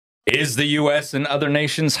Is the U.S. and other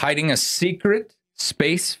nations hiding a secret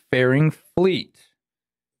spacefaring fleet?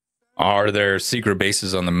 Are there secret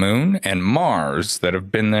bases on the moon and Mars that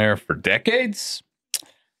have been there for decades?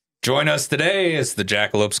 Join us today as the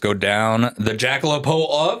Jackalopes go down the Jackalope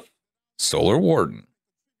hole of Solar Warden.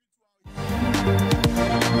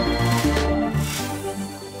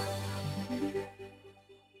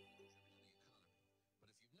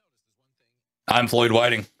 I'm Floyd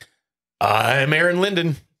Whiting. I'm Aaron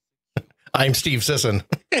Linden. I'm Steve Sisson.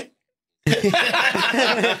 We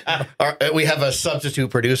have a substitute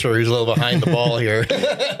producer who's a little behind the ball here.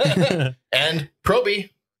 And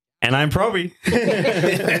Proby. And I'm Proby.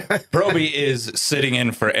 Proby is sitting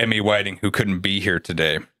in for Emmy Whiting, who couldn't be here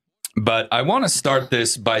today. But I want to start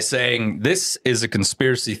this by saying this is a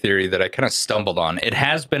conspiracy theory that I kind of stumbled on. It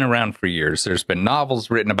has been around for years. There's been novels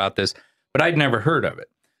written about this, but I'd never heard of it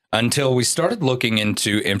until we started looking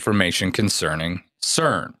into information concerning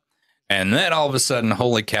CERN. And then all of a sudden,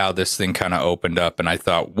 holy cow, this thing kind of opened up. And I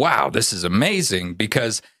thought, wow, this is amazing,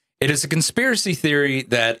 because it is a conspiracy theory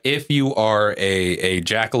that if you are a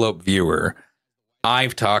Jackalope viewer,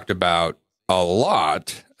 I've talked about a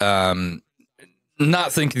lot,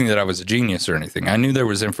 not thinking that I was a genius or anything. I knew there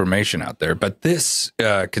was information out there, but this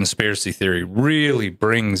conspiracy theory really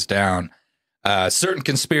brings down certain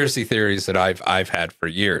conspiracy theories that I've had for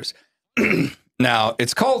years. Now,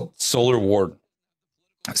 it's called Solar Warden.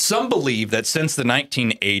 Some believe that since the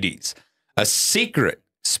 1980s, a secret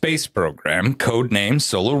space program, codenamed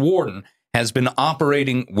Solar Warden, has been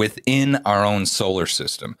operating within our own solar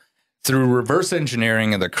system. Through reverse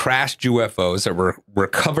engineering of the crashed UFOs that were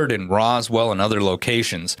recovered in Roswell and other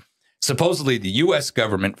locations, supposedly the U.S.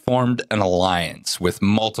 government formed an alliance with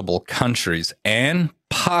multiple countries and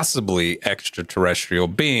possibly extraterrestrial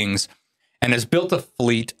beings, and has built a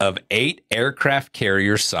fleet of 8 aircraft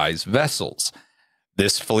carrier-sized vessels.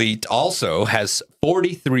 This fleet also has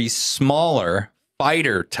 43 smaller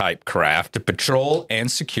fighter-type craft to patrol and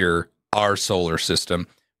secure our solar system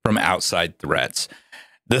from outside threats.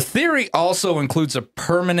 The theory also includes a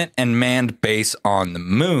permanent and manned base on the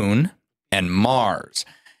moon and Mars.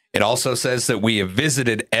 It also says that we have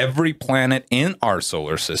visited every planet in our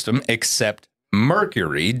solar system except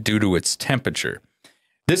Mercury due to its temperature.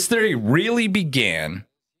 This theory really began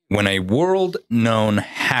when a world-known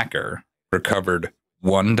hacker recovered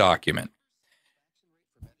one document.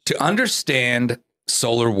 To understand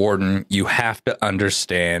Solar Warden, you have to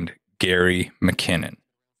understand Gary McKinnon.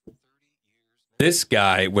 This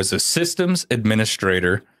guy was a systems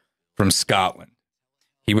administrator from Scotland.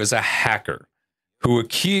 He was a hacker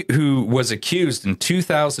who was accused in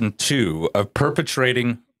 2002 of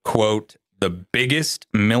perpetrating, quote, the biggest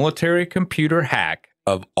military computer hack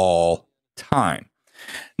of all time.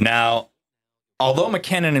 Now, although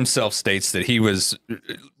McKinnon himself states that he was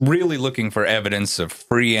really looking for evidence of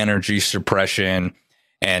free energy suppression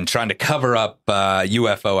and trying to cover up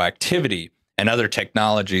UFO activity and other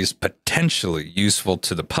technologies potentially useful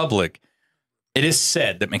to the public, it is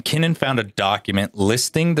said that McKinnon found a document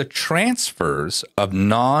listing the transfers of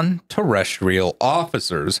non-terrestrial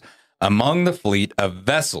officers among the fleet of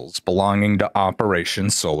vessels belonging to Operation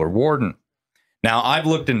Solar Warden. Now, I've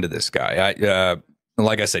looked into this guy.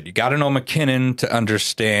 Like I said, you got to know McKinnon to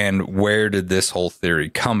understand where did this whole theory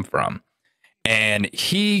come from. And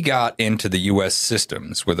he got into the U.S.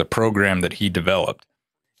 systems with a program that he developed.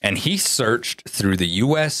 And he searched through the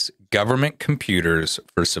U.S. government computers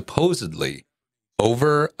for supposedly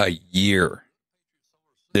over a year.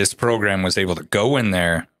 This program was able to go in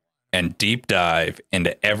there and deep dive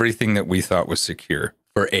into everything that we thought was secure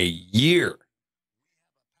for a year.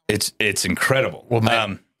 It's incredible.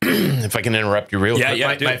 Well, if I can interrupt you real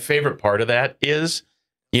quick, my favorite part of that is,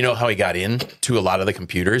 you know how he got into a lot of the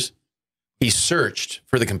computers? He searched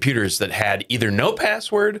for the computers that had either no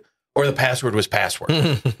password or the password was password.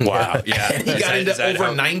 Wow. Yeah. And he got into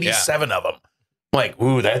over 97 of them. Like,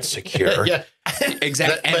 ooh, that's secure. Yeah.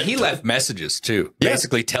 Exactly. And he left messages too,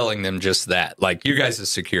 basically telling them just that. Like, you guys'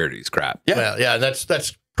 security's crap. Yeah. Well, yeah,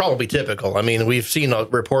 that's probably typical. I mean, we've seen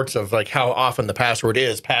reports of like how often the password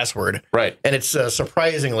is password. Right. And it's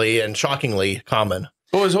surprisingly and shockingly common.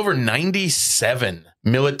 Well, it was over 97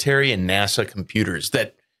 military and NASA computers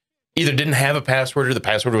that either didn't have a password or the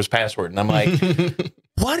password was password. And I'm like,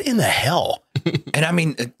 what in the hell? And I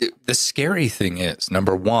mean, the scary thing is,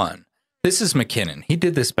 number one, this is McKinnon. He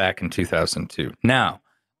did this back in 2002. Now,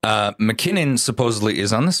 McKinnon supposedly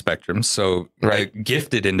is on the spectrum, so a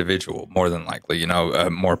gifted individual, more than likely, you know,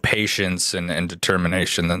 more patience and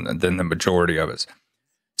determination than the majority of us.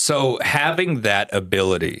 So having that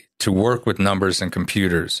ability to work with numbers and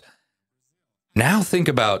computers, now think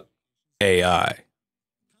about AI.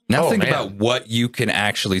 Now think about what you can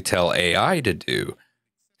actually tell AI to do.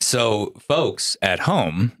 So folks at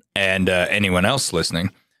home and anyone else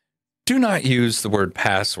listening, do not use the word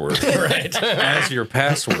password as your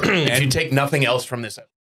password. If you take nothing else from this,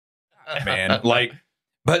 man,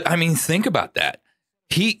 but I mean, think about that.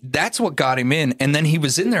 That's what got him in. And then he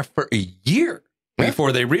was in there for a year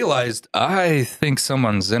before they realized, I think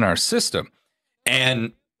someone's in our system.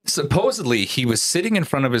 And supposedly he was sitting in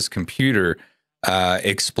front of his computer,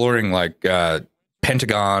 exploring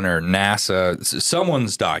Pentagon or NASA,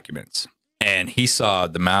 someone's documents. And he saw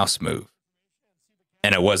the mouse move.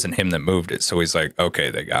 And it wasn't him that moved it. So he's like, okay,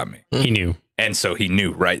 they got me. He knew. And so he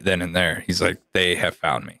knew right then and there. He's like, they have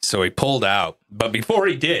found me. So he pulled out. But before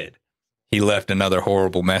he did, he left another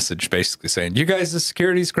horrible message basically saying, you guys, the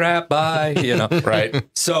security's crap, bye. Right.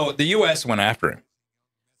 So the U.S. went after him.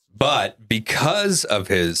 But because of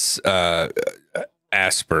his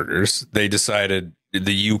Asperger's,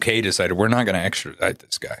 the UK decided, we're not going to extradite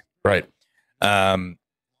this guy. Right.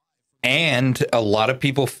 And a lot of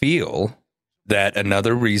people feel that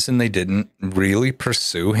another reason they didn't really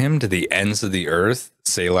pursue him to the ends of the earth,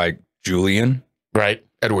 say like Julian, right,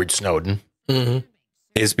 Edward Snowden,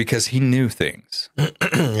 is because he knew things.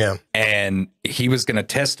 Yeah. And he was going to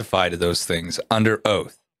testify to those things under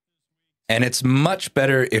oath. And it's much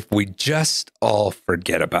better if we just all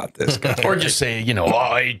forget about this guy. Or just say,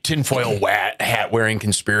 tinfoil hat wearing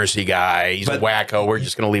conspiracy guy. He's a wacko. We're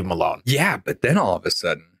just going to leave him alone. Yeah, but then all of a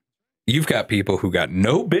sudden, you've got people who got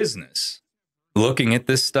no business looking at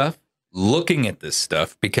this stuff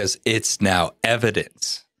because it's now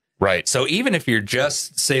evidence. Right. So even if you're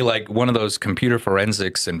just, say, like one of those computer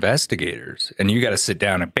forensics investigators, and you got to sit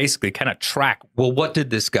down and basically kind of track, well, what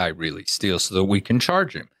did this guy really steal so that we can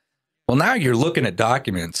charge him? Well, now you're looking at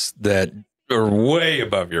documents that are way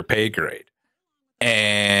above your pay grade.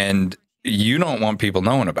 And you don't want people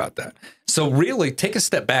knowing about that. So really take a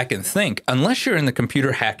step back and think, unless you're in the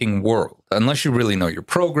computer hacking world, unless you really know your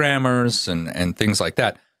programmers and things like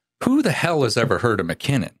that, who the hell has ever heard of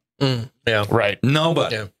McKinnon? Yeah. Right.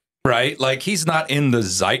 Nobody. Yeah. Right? Like he's not in the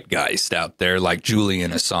zeitgeist out there like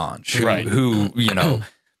Julian Assange, who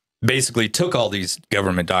basically took all these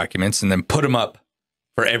government documents and then put them up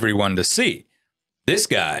for everyone to see. This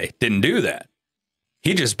guy didn't do that.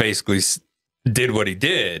 He just basically did what he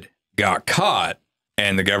did, got caught,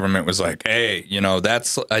 and the government was like, hey,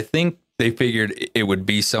 I think they figured it would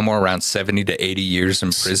be somewhere around 70 to 80 years in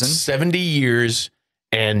prison. 70 years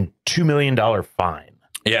and $2 million fine.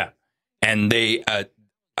 Yeah. And they,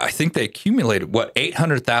 I think they accumulated,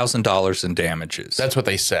 $800,000 in damages. That's what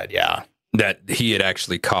they said, yeah. That he had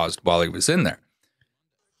actually caused while he was in there.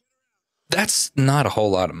 That's not a whole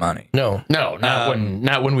lot of money. No,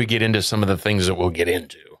 not when we get into some of the things that we'll get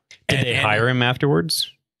into. Did they hire him afterwards?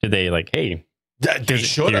 Did they hey? They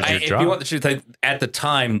should have. If you want the truth, at the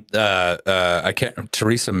time, I can't.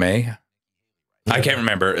 Theresa May, I can't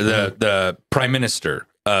remember the Prime Minister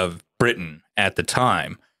of Britain at the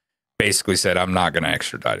time, basically said, "I'm not going to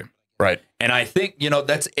extradite him." Right, and I think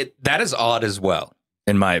that's it. That is odd as well,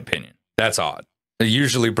 in my opinion. That's odd.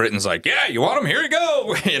 Usually Britain's like, yeah, you want him? Here you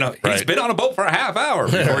go. He's been on a boat for a half hour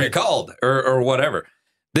before you called or whatever.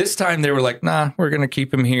 This time they were like, nah, we're going to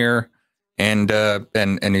keep him here. And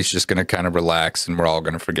he's just going to kind of relax. And we're all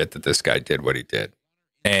going to forget that this guy did what he did.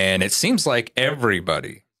 And it seems like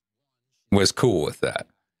everybody was cool with that.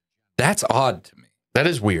 That's odd to me. That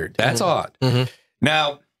is weird. That's odd.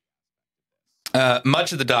 Now,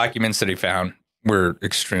 much of the documents that he found were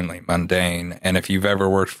extremely mundane. And if you've ever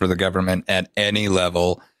worked for the government at any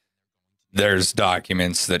level, there's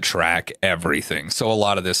documents that track everything. So a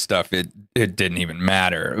lot of this stuff, it didn't even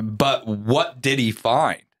matter. But what did he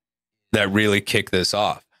find that really kicked this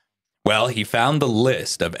off? Well, he found the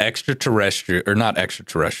list of extraterrestrial, or not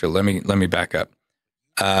extraterrestrial, let me back up.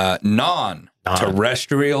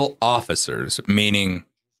 Non-terrestrial officers, meaning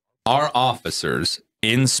our officers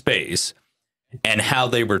in space, and how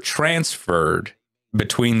they were transferred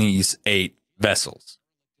between these 8 vessels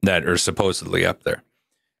that are supposedly up there.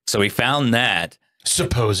 So he found that.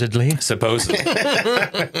 Supposedly.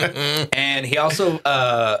 And he also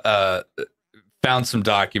found some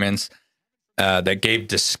documents that gave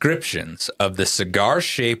descriptions of the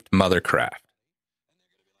cigar-shaped mothercraft.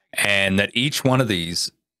 And that each one of these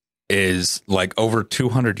is like over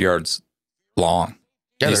 200 yards long.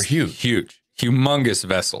 Yeah, they're huge. Huge. Humongous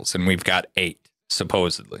vessels. And we've got 8.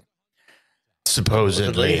 Supposedly.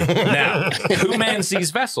 Now, who mans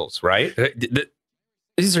these vessels, right?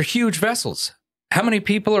 These are huge vessels. How many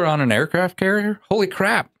people are on an aircraft carrier? Holy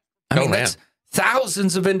crap. I mean, that's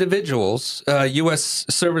thousands of individuals, U.S.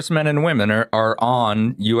 servicemen and women are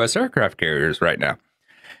on U.S. aircraft carriers right now.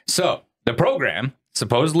 So the program,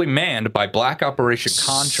 supposedly manned by black operation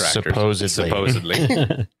contractors.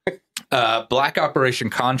 Supposedly. Black operation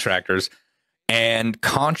contractors and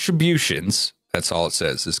contributions. That's all it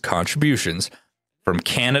says is contributions from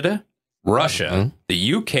Canada, Russia,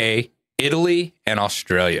 the UK, Italy, and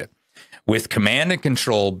Australia, with command and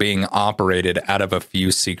control being operated out of a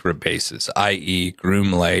few secret bases, i.e.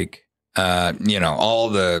 Groom Lake, all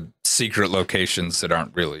the secret locations that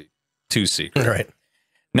aren't really too secret. Right.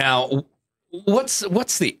 Now, what's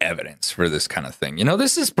the evidence for this kind of thing?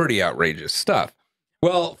 This is pretty outrageous stuff.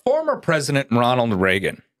 Well, former President Ronald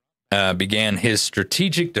Reagan began his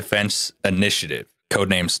Strategic Defense Initiative,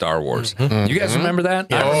 codenamed Star Wars. You guys remember that?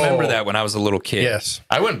 Yeah. I remember that when I was a little kid. Yes.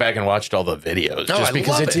 I went back and watched all the videos just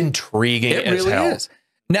because it's intriguing It as really hell. is.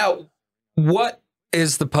 Now, what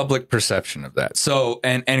is the public perception of that? So,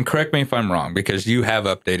 and correct me if I'm wrong, because you have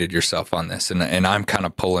updated yourself on this, and I'm kind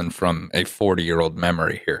of pulling from a 40-year-old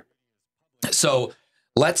memory here. So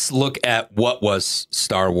let's look at what was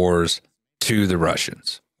Star Wars to the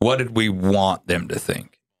Russians. What did we want them to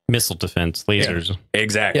think? Missile defense, lasers. Yeah,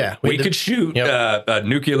 exactly. Yeah, we could shoot a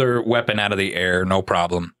nuclear weapon out of the air, no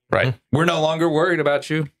problem. Right. We're no longer worried about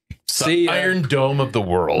you. The Iron Dome of the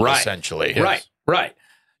world, essentially. Yes. Right.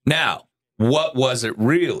 Now, what was it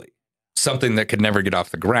really? Something that could never get off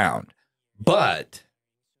the ground. But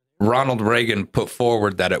Ronald Reagan put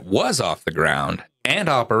forward that it was off the ground and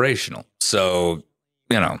operational. So,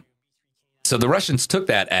 so the Russians took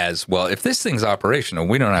that as, well, if this thing's operational,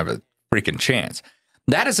 we don't have a freaking chance.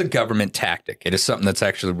 That is a government tactic. It is something that's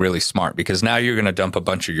actually really smart, because now you're going to dump a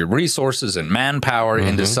bunch of your resources and manpower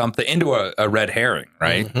into a red herring,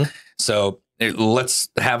 right? So let's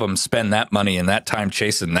have them spend that money and that time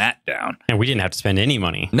chasing that down. And we didn't have to spend any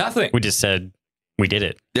money. Nothing. We just said we did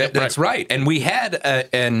it. That's right. And we had,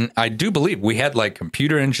 and I do believe we had like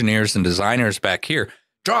computer engineers and designers back here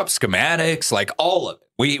draw up schematics, like all of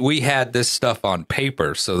it. We had this stuff on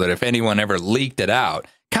paper so that if anyone ever leaked it out,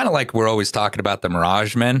 kind of like we're always talking about the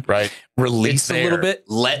Mirage Men, right? Release a little bit,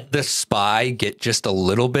 let the spy get just a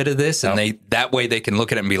little bit of this, and that way they can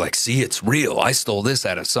look at it and be like, see, it's real. I stole this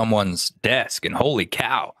out of someone's desk, and holy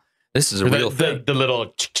cow, this is a real thing. The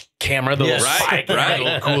little camera, the little spy,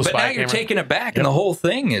 right? Cool, but now you're taking it back, and the whole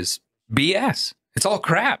thing is BS. It's all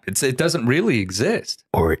crap. It doesn't really exist.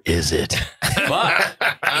 Or is it? But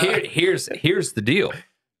here's the deal.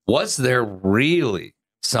 Was there really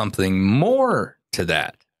something more to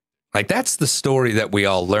that? Like, that's the story that we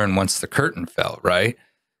all learn once the curtain fell, right?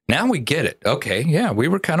 Now we get it. Okay, yeah, we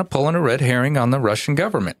were kind of pulling a red herring on the Russian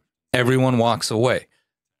government. Everyone walks away.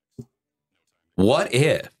 What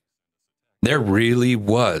if there really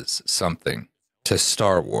was something to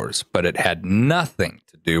Star Wars, but it had nothing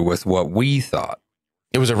to do with what we thought?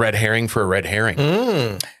 It was a red herring for a red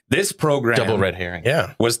herring. This program, double red herring,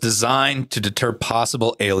 was designed to deter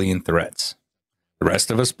possible alien threats. The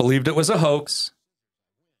rest of us believed it was a hoax.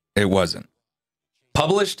 It wasn't.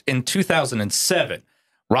 Published in 2007,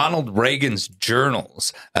 Ronald Reagan's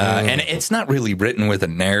journals, and it's not really written with a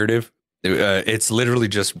narrative. It's literally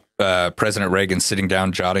just President Reagan sitting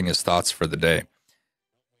down, jotting his thoughts for the day.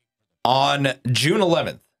 On June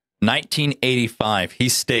 11th, 1985, he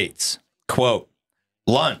states, quote,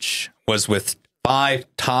 "Lunch was with 5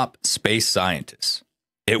 top space scientists.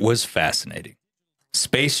 It was fascinating.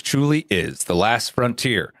 Space truly is the last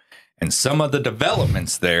frontier, and some of the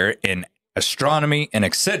developments there in astronomy and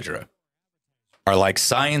etc. are like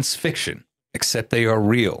science fiction, except they are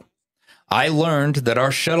real. I learned that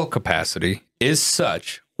our shuttle capacity is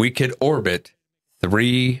such we could orbit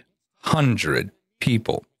 300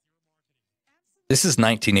 people." This is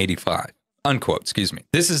 1985. Unquote, excuse me.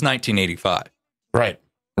 This is 1985. Right.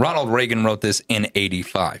 Ronald Reagan wrote this in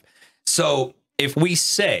 85. So if we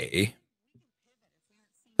say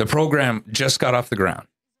the program just got off the ground,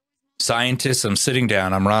 scientists, I'm sitting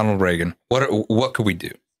down, I'm Ronald Reagan, what could we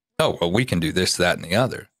do? Oh, well, we can do this, that, and the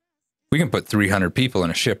other. We can put 300 people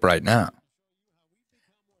in a ship right now.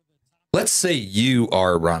 Let's say you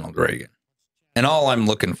are Ronald Reagan, and all I'm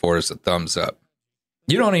looking for is a thumbs up.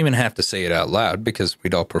 You don't even have to say it out loud, because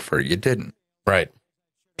we'd all prefer you didn't. Right.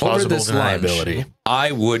 Over this lunch,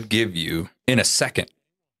 I would give you, in a second,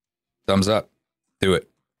 thumbs up. Do it.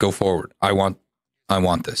 Go forward. I want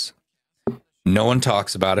this. No one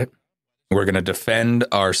talks about it. We're going to defend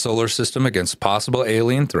our solar system against possible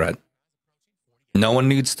alien threat. No one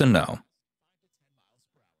needs to know.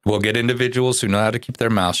 We'll get individuals who know how to keep their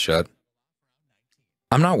mouths shut.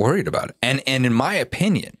 I'm not worried about it. And in my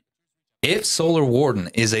opinion, if Solar Warden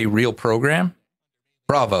is a real program,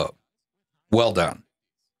 bravo. Well done.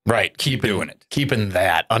 Right. Keep doing it. Keeping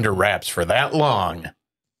that under wraps for that long.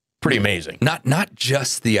 pretty amazing. Not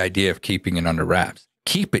just the idea of keeping it under wraps.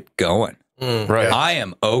 Keep it going. Right. I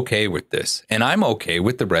am okay with this, and I'm okay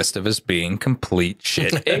with the rest of us being complete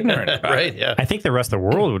shit ignorant about Right, it. yeah. I think the rest of the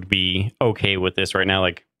world would be okay with this right now.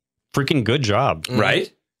 Like, freaking good job.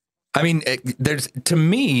 Right? I mean, to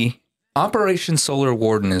me, Operation Solar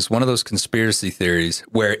Warden is one of those conspiracy theories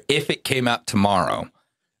where if it came out tomorrow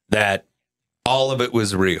that all of it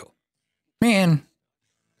was real, man,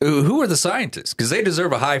 who are the scientists? Because they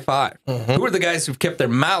deserve a high five. Who are the guys who've kept their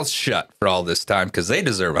mouths shut for all this time? Because they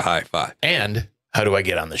deserve a high five. And how do I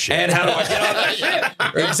get on the ship? And how do I get on that ship?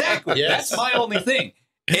 Exactly. Yes. That's my only thing.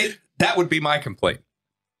 That would be my complaint.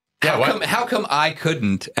 Yeah, How come I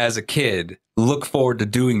couldn't, as a kid, look forward to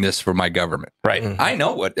doing this for my government? Right. I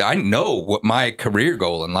know what my career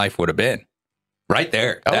goal in life would have been. Right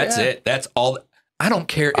there. That's it. That's all. I don't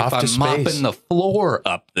care Off if to I'm mopping space. the floor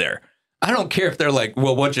up there. I don't care if they're like,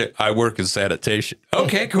 well, I work in sanitation.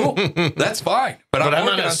 Okay, cool. That's fine. But I'm on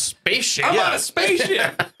working a spaceship. I'm on a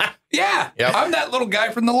spaceship. Yeah. Yep. I'm that little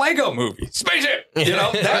guy from the Lego movie. Spaceship. You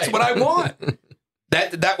know, that's what I want.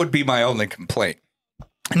 That would be my only complaint.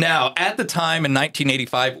 Now, at the time in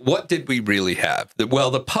 1985, what did we really have?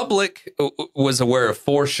 Well, the public was aware of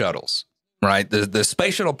 4 shuttles, right? The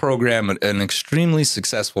Space Shuttle program, an extremely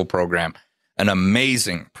successful program, an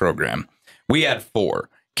amazing program. We had 4,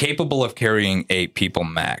 capable of carrying 8 people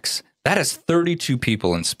max. That is 32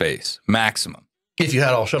 people in space, maximum. If you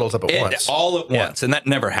had all shuttles up at once. All at once, and that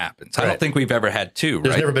never happens. I don't think we've ever had 2,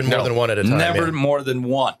 There's right? never been more than one at a time. Never more than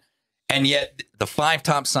one. And yet the 5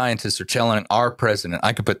 top scientists are telling our president,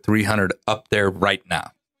 I could put 300 up there right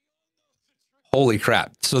now. Holy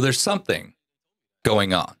crap. So there's something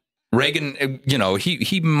going on. Reagan, you know,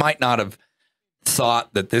 he might not have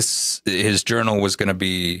thought that his journal was going to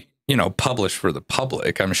be, you know, published for the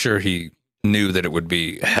public. I'm sure he knew that it would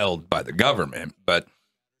be held by the government, but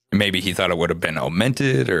maybe he thought it would have been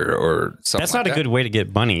omitted or something. That's not a good way to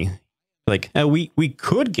get money. Like, we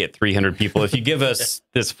could get 300 people if you give us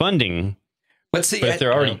this funding. But see, if they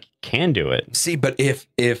already can do it. See, but if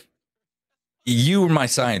you were my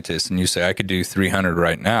scientist and you say I could do 300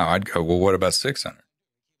 right now, I'd go, well, what about 600?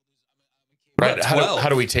 Right. How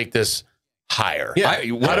do we take this higher? Yeah.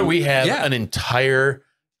 How do we have an entire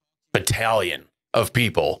battalion of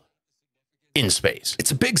people in space?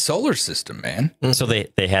 It's a big solar system, man. So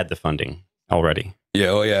they had the funding already. Yeah,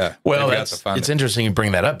 oh yeah. Well, it's interesting you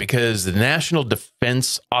bring that up because the National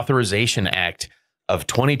Defense Authorization Act of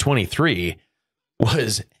 2023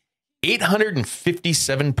 was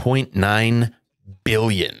 $857.9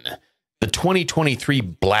 billion. The 2023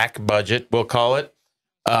 black budget, we'll call it,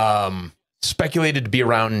 speculated to be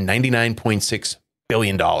around $99.6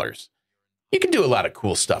 billion. You can do a lot of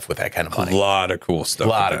cool stuff with that kind of money. A lot of cool stuff. A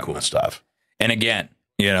lot of cool stuff. And again,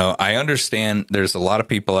 you know, I understand there's a lot of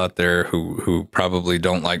people out there who probably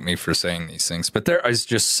don't like me for saying these things, but there is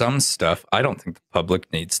just some stuff I don't think the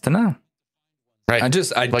public needs to know. Right. I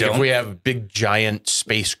like don't. If we have big giant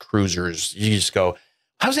space cruisers, you just go,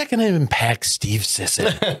 how's that going to impact Steve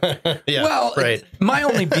Sisson? Yeah, well, right. My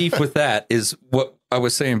only beef with that is what I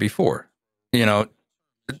was saying before. You know,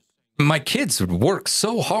 my kids would work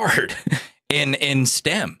so hard in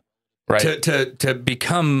STEM. Right. To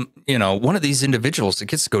become, you know, one of these individuals that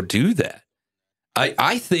gets to go do that.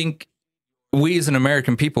 I think we as an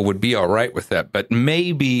American people would be all right with that. But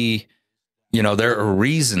maybe, you know, there are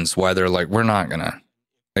reasons why they're like, we're not going to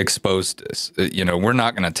expose this. You know, we're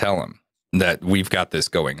not going to tell them that we've got this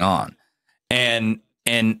going on. And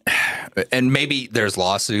maybe there's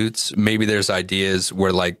lawsuits. Maybe there's ideas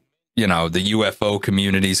where, like, you know, the UFO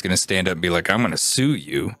community is going to stand up and be like, I'm going to sue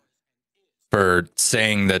you for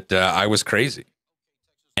saying that I was crazy.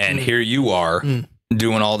 And here you are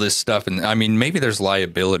doing all this stuff. And I mean, maybe there's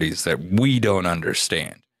liabilities that we don't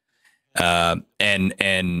understand. And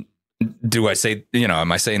do I say, you know,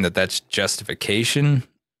 am I saying that that's justification?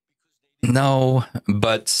 No,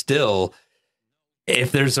 but still,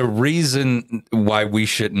 if there's a reason why we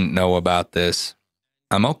shouldn't know about this,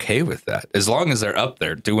 I'm okay with that. As long as they're up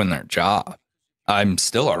there doing their job, I'm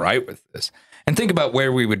still all right with this. And think about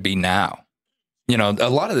where we would be now. You know, a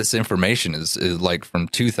lot of this information is like from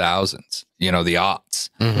 2000s, you know, the aughts.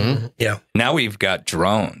 Mm-hmm. Yeah. Now we've got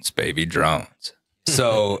drones, baby, drones.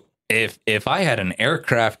 So if I had an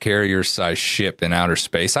aircraft carrier size ship in outer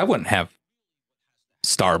space, I wouldn't have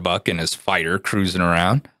Starbuck and his fighter cruising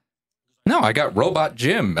around. No, I got Robot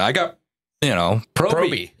Jim. I got, you know,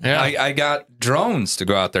 Proby. Yeah. I got drones to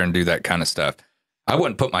go out there and do that kind of stuff. I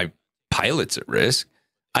wouldn't put my pilots at risk.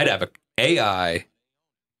 I'd have an AI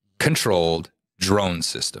controlled drone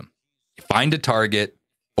system. You find a target,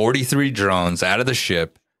 43 drones out of the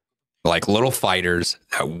ship, like little fighters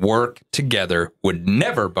that work together, would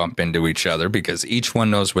never bump into each other because each one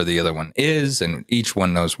knows where the other one is and each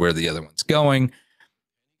one knows where the other one's going.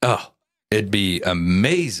 Oh, it'd be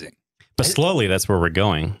amazing. But slowly, that's where we're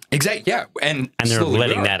going. Exactly. Yeah. And they're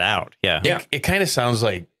letting that out. Yeah. Yeah. It kind of sounds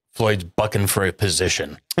like Floyd's bucking for a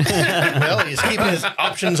position. Well, he's keeping his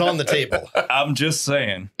options on the table. I'm just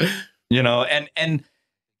saying, you know, and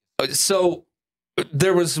so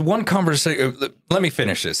there was one conversation. Let me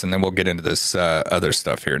finish this and then we'll get into this other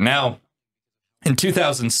stuff here. Now, in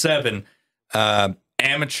 2007,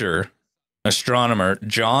 amateur astronomer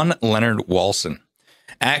John Leonard Walson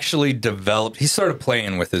actually developed, he started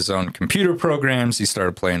playing with his own computer programs. He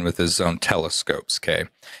started playing with his own telescopes. Okay.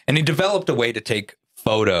 And he developed a way to take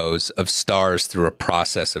photos of stars through a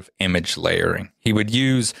process of image layering. He would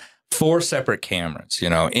use 4 separate cameras, you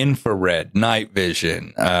know, infrared, night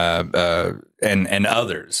vision, and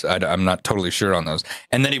others. I'm not totally sure on those.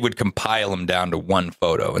 And then he would compile them down to one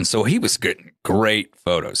photo. And so he was getting great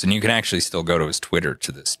photos. And you can actually still go to his Twitter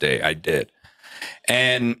to this day. I did.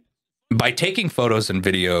 And by taking photos and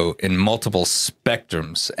video in multiple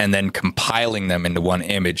spectrums and then compiling them into one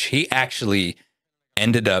image, he actually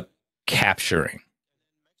ended up capturing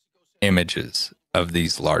images of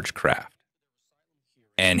these large craft.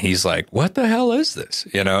 And he's like, what the hell is this?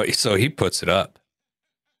 You know, so he puts it up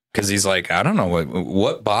because he's like, I don't know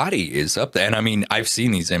what body is up there. And I mean, I've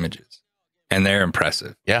seen these images and they're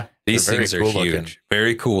impressive. Yeah. These things are huge, looking.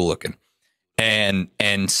 Very cool looking. And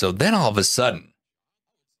so then all of a sudden,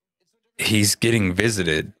 he's getting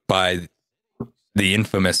visited by the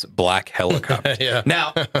infamous black helicopter. Yeah.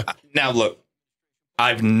 Now look,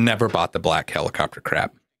 I've never bought the black helicopter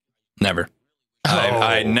crap. Never.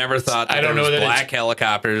 I never thought that there was black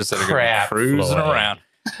helicopters that are going to be cruising around.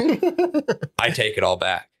 I take it all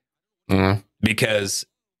back because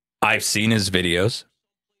I've seen his videos.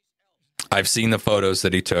 I've seen the photos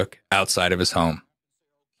that he took outside of his home,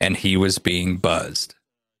 and he was being buzzed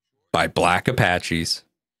by black Apaches,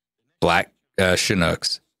 black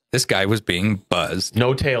Chinooks. This guy was being buzzed.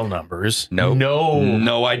 No tail numbers.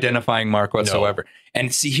 No identifying mark whatsoever. No.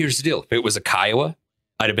 And see, here's the deal. If it was a Kiowa,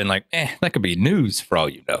 I'd have been like, that could be news for all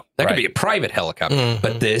you know. That could be a private helicopter. Mm-hmm.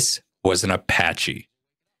 But this was an Apache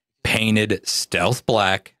painted stealth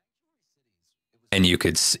black. And you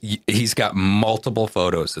could see, he's got multiple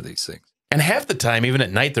photos of these things. And half the time, even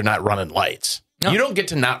at night, they're not running lights. No. You don't get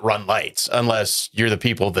to not run lights unless you're the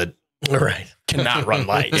people that cannot run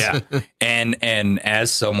lights. Yeah. And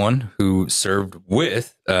as someone who served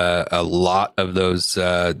with a lot of those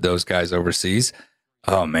guys overseas,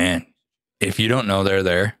 oh man, if you don't know they're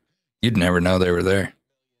there, you'd never know they were there.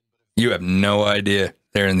 You have no idea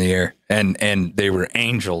they're in the air. And they were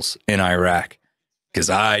angels in Iraq because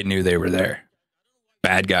I knew they were there.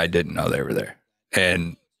 Bad guy didn't know they were there.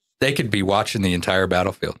 And they could be watching the entire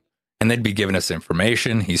battlefield and they'd be giving us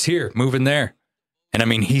information. He's here, moving there. And I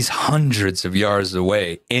mean, he's hundreds of yards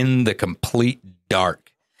away in the complete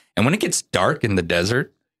dark. And when it gets dark in the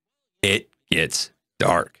desert, it gets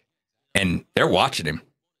dark. And they're watching him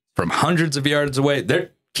from hundreds of yards away.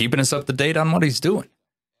 They're keeping us up to date on what he's doing.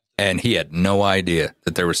 And he had no idea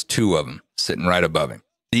that there was 2 of them sitting right above him.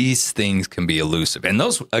 These things can be elusive. And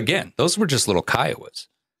those were just little Kiowas.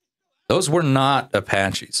 Those were not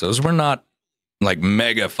Apaches. Those were not like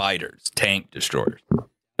mega fighters, tank destroyers.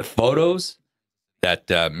 The photos that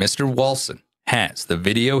Mr. Walson has, the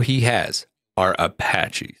video he has, are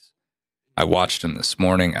Apaches. I watched him this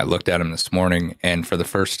morning. I looked at him this morning. And for the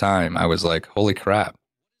first time, I was like, holy crap.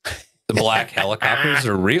 The black helicopters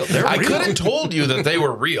are real. They're real. I could have told you that they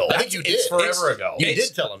were real. I think you did. Forever ago. You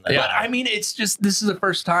did tell him that. But I mean, it's just, this is the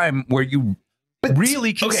first time where you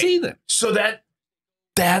really can see them. So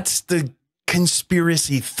that's the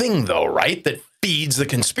conspiracy thing, though, right? That feeds the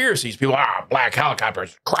conspiracies. People, black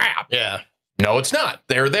helicopters, crap. Yeah. No, it's not.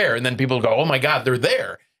 They're there. And then people go, oh my God, they're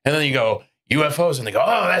there. And then you go, UFOs, and they go,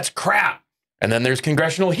 oh, that's crap. And then there's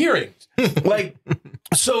congressional hearings. Like,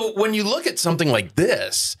 so when you look at something like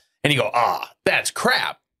this, and you go, that's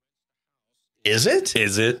crap. Is it?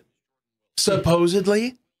 Is it?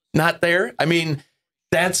 Supposedly not there. I mean,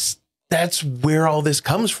 that's where all this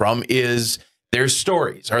comes from is there's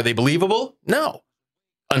stories. Are they believable? No,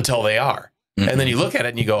 until they are. Mm-hmm. And then you look at it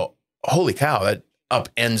and you go, holy cow, that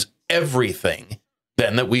upends everything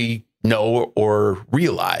then that we know or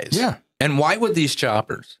realize. Yeah. And why would these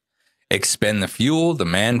choppers expend the fuel, the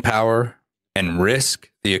manpower, and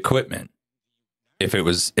risk the equipment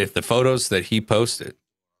if the photos that he posted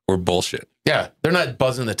were bullshit? Yeah, they're not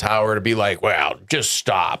buzzing the tower to be like, well, just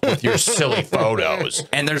stop with your silly photos.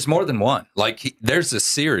 And there's more than one. Like, there's a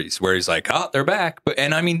series where he's like, oh, they're back.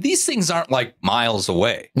 And I mean, these things aren't like miles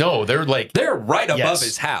away. No, they're like... They're right above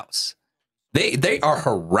his house. They are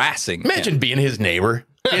harassing Imagine him. being his neighbor.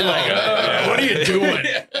 Being like, what are you doing?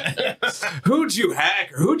 Who'd you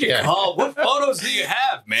hack? Or who'd you call? What photos do you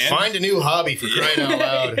have, man? Find a new hobby for crying out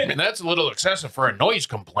loud. I mean, that's a little excessive for a noise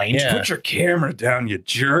complaint. Yeah. Put your camera down, you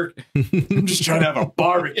jerk. I'm just trying to have a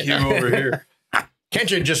barbecue over here.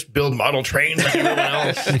 Can't you just build model trains like everyone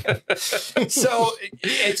else? So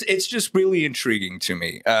it's just really intriguing to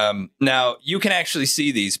me. Now, you can actually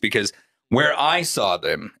see these because where I saw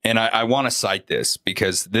them, and I want to cite this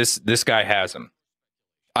because this guy has them.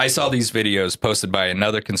 I saw these videos posted by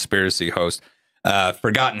another conspiracy host,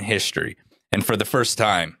 Forgotten History. And for the first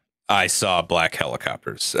time, I saw black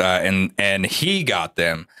helicopters. And he got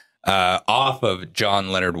them off of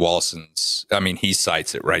John Leonard Walson's. I mean, he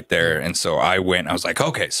cites it right there. And so I was like,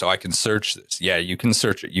 okay, so I can search this. Yeah, you can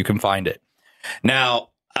search it. You can find it.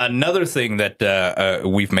 Now, another thing that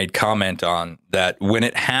we've made comment on, that when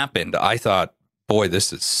it happened, I thought, boy,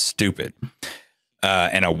 this is stupid.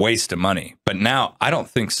 And a waste of money. But now I don't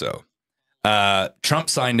think so.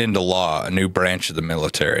 Trump signed into law a new branch of the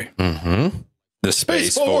military. Mm-hmm. The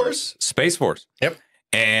Space Force. Space Force. Yep.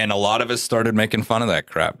 And a lot of us started making fun of that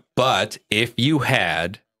crap. But if you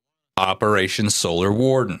had Operation Solar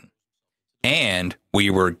Warden, and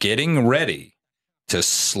we were getting ready to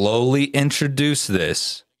slowly introduce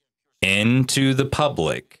this into the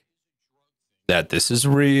public, that this is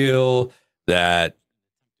real, that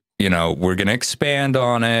we're going to expand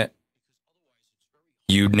on it.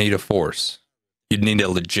 You'd need a force. You'd need a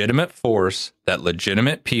legitimate force that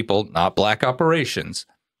legitimate people, not black operations,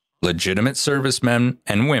 legitimate servicemen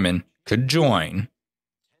and women could join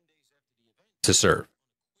to serve.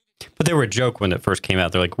 But they were a joke when it first came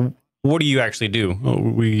out. They're like, what do you actually do? Oh,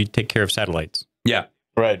 we take care of satellites. Yeah.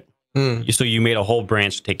 Right. So you made a whole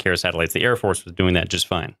branch to take care of satellites. The Air Force was doing that just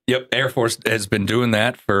fine. Yep. Air Force has been doing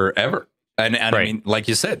that forever. And right. I mean, like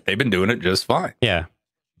you said, they've been doing it just fine. Yeah.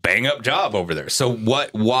 Bang up job over there. So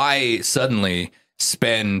why suddenly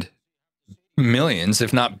spend millions,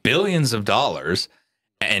 if not billions of dollars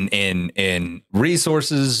in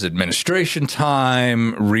resources, administration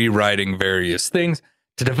time, rewriting various things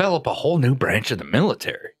to develop a whole new branch of the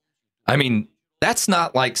military? I mean, that's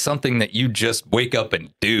not like something that you just wake up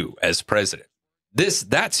and do as president.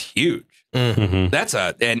 That's huge. Mm-hmm.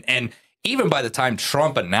 And even by the time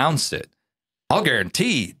Trump announced it, I'll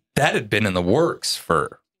guarantee that had been in the works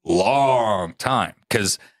for a long time,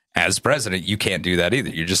 because as president, you can't do that either.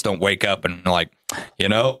 You just don't wake up and like, He's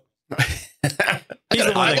the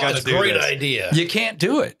one that got a great idea. You can't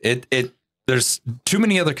do it. There's too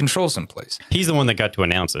many other controls in place. He's the one that got to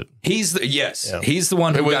announce it. He's the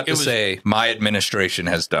one who got to say my administration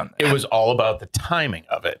has done that. It was all about the timing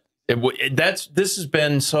of it. This has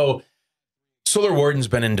been so. Solar Warden's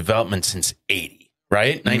been in development since 80,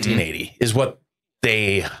 right? 1980 is what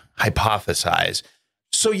they hypothesize.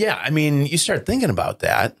 So, yeah, I mean, you start thinking about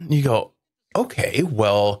that and you go, okay,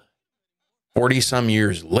 well, 40 some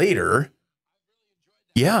years later,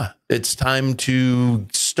 yeah, it's time to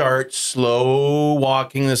start slow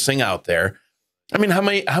walking this thing out there. I mean, how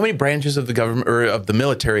many branches of the government or of the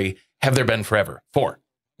military have there been forever? 4.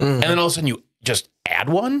 Mm-hmm. And then all of a sudden you just add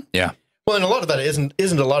one? Yeah. Well, and a lot of that isn't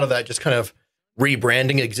a lot of that just kind of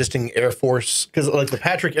rebranding existing Air Force, because like the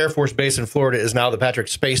Patrick Air Force Base in Florida is now the Patrick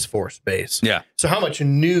Space Force Base. Yeah. So how much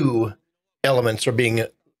new elements are being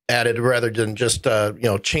added rather than just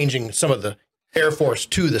changing some of the Air Force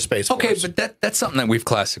to the Space Force? Okay, but that's something that we've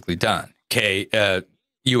classically done. Okay,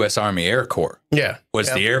 U.S. Army Air Corps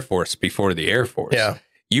was the Air Force before the Air Force. Yeah.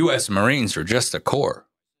 U.S. Marines are just a corps.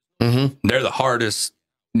 Mm-hmm. They're the hardest,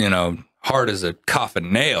 hard as a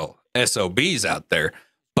coffin nail SOBs out there,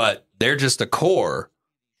 but they're just a core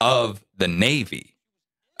of the Navy.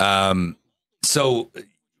 So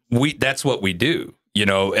that's what we do.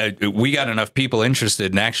 We got enough people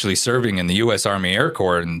interested in actually serving in the U.S. Army Air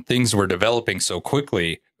Corps, and things were developing so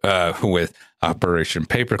quickly with Operation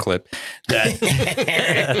Paperclip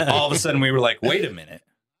that all of a sudden we were like, wait a minute,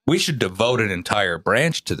 we should devote an entire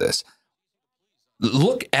branch to this.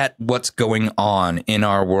 Look at what's going on in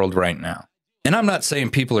our world right now. And I'm not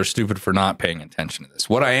saying people are stupid for not paying attention to this.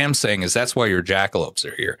 What I am saying is that's why your jackalopes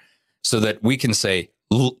are here, so that we can say,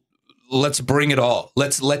 let's bring it all.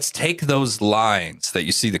 Let's take those lines that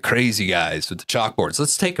you see the crazy guys with the chalkboards.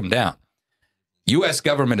 Let's take them down. U.S.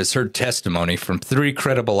 government has heard testimony from 3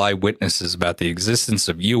 credible eyewitnesses about the existence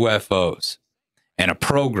of UFOs and a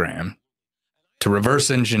program to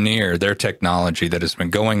reverse engineer their technology that has been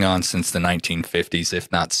going on since the 1950s,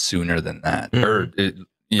 if not sooner than that. Or,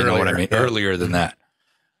 you know what I mean? Yeah. Earlier than that.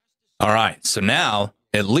 All right. So now,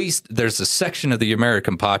 at least there's a section of the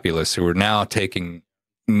American populace who are now taking,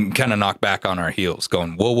 kind of knock back on our heels,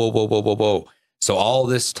 going, whoa, whoa, whoa, whoa, whoa, whoa. So all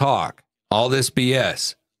this talk, all this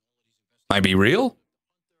BS might be real.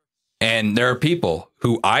 And there are people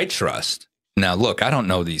who I trust. Now, look, I don't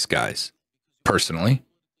know these guys personally,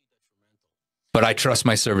 but I trust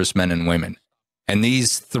my servicemen and women. And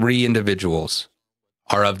these 3 individuals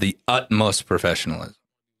are of the utmost professionalism.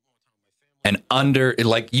 And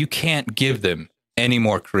you can't give them any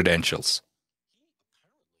more credentials.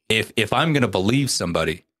 If I'm going to believe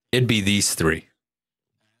somebody, it'd be these 3.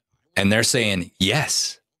 And they're saying,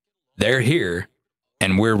 yes, they're here,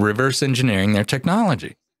 and we're reverse engineering their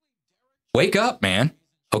technology. Wake up, man.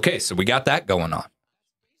 Okay, so we got that going on.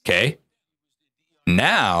 Okay.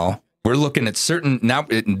 Now we're looking at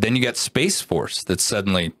then you got Space Force that's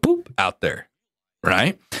suddenly boop out there,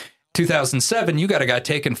 right? 2007, you got a guy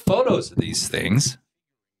taking photos of these things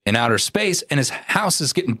in outer space, and his house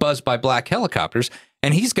is getting buzzed by black helicopters,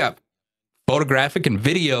 and he's got photographic and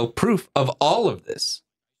video proof of all of this.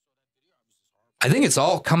 I think it's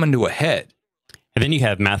all coming to a head. And then you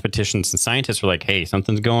have mathematicians and scientists who are like, hey,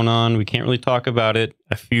 something's going on. We can't really talk about it.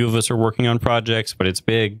 A few of us are working on projects, but it's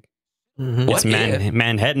big. It's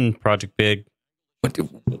Manhattan Project Big.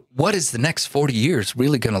 What is the next 40 years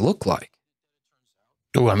really going to look like?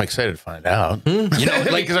 Oh, I'm excited to find out. You know,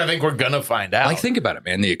 because I think we're going to find out. Like, think about it,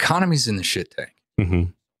 man. The economy's in the shit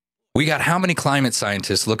tank. We got how many climate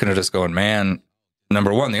scientists looking at us going, man,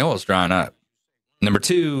 number 1, the oil's drying up. Number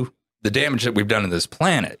 2, the damage that we've done to this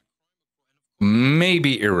planet may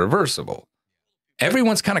be irreversible.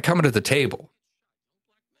 Everyone's kind of coming to the table.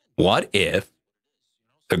 What if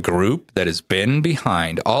the group that has been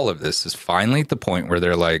behind all of this is finally at the point where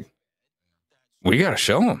they're like, we got to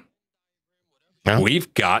show them. Yeah.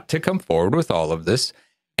 We've got to come forward with all of this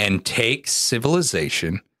and take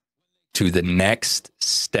civilization to the next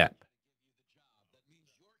step.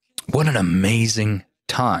 What an amazing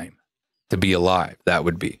time to be alive that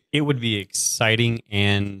would be. It would be exciting,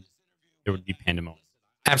 and there would be pandemonium.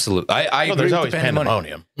 Absolutely. I agree. There's always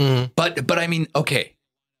pandemonium. But I mean, okay.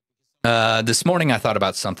 This morning I thought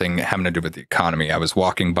about something having to do with the economy. I was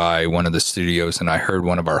walking by one of the studios and I heard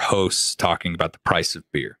one of our hosts talking about the price of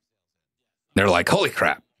beer. They're like, holy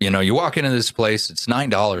crap. You know, you walk into this place, it's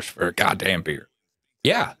 $9 for a goddamn beer.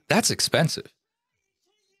 Yeah, that's expensive.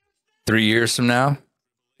 3 years from now,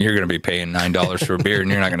 you're going to be paying $9 for a beer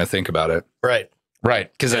and you're not going to think about it. Right.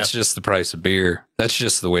 Because that's just the price of beer. That's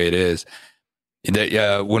just the way it is.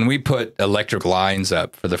 When we put electric lines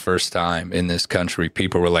up for the first time in this country,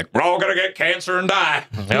 people were like, we're all going to get cancer and die.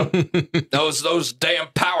 Yep. Those damn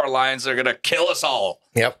power lines are going to kill us all.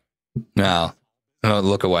 Yep. Now,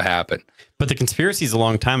 look at what happened. But the conspiracy is a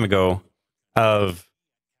long time ago of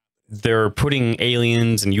they're putting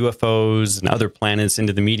aliens and UFOs and other planets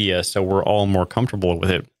into the media, so we're all more comfortable with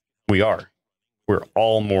it. We are. We're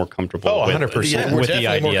all more comfortable. Oh, 100%. Yeah, we're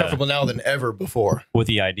definitely more comfortable now than ever before. With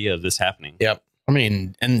the idea of this happening. Yep. I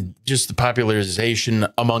mean, and just the popularization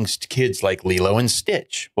amongst kids like Lilo and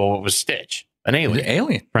Stitch. Well, what was Stitch? An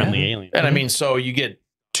alien. Friendly alien. And I mean, so you get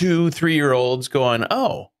 2-3-year-olds going,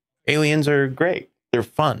 oh, aliens are great. They're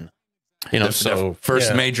fun. You know, the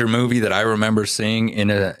first major movie that I remember seeing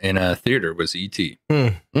in a theater was E.T.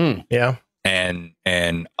 Yeah.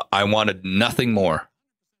 And I wanted nothing more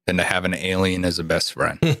than to have an alien as a best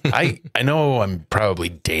friend. I know I'm probably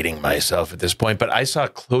dating myself at this point, but I saw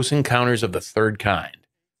Close Encounters of the Third Kind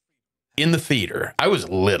in the theater. I was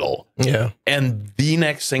little. Yeah. And the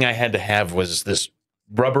next thing I had to have was this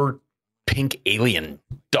rubber pink alien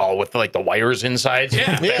doll with like the wires inside.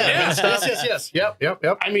 Yeah. Yes.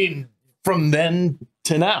 Yep. I mean, from then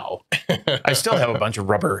to now, I still have a bunch of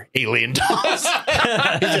rubber alien dolls.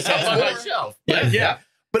 Just on my shelf. Yeah.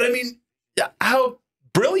 But I mean, how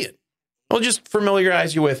brilliant. We'll just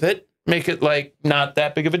familiarize you with it, make it like not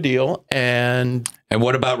that big of a deal. And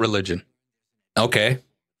what about religion? Okay.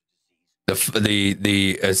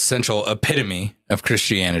 The essential epitome of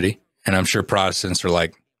Christianity. And I'm sure Protestants are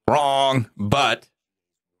like, wrong. But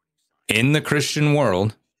in the Christian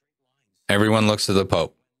world, everyone looks to the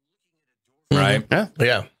Pope. Right?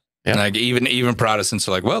 Yeah. Like even Protestants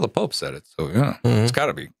are like, well, the Pope said it. So yeah, it's got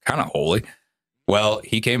to be kind of holy. Well,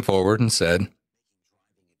 he came forward and said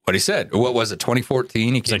what he said. What was it?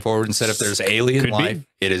 2014. He came forward and said, if there's alien life,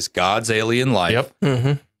 it is God's alien life.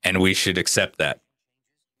 Yep. And we should accept that.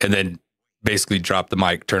 And then basically dropped the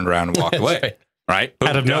mic, turned around and walked away. Right?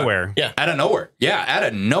 Out of nowhere. Yeah. Out of nowhere. Yeah. Out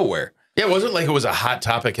of nowhere. Yeah, it wasn't like it was a hot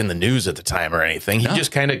topic in the news at the time or anything. He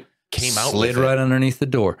just kind of came out slid right underneath the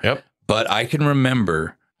door. Yep. But I can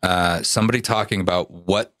remember somebody talking about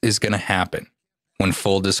what is going to happen when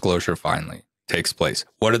full disclosure finally takes place.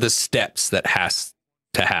 What are the steps that has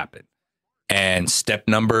to happen? And step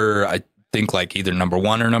number, I think like either number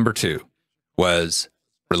 1 or number 2 was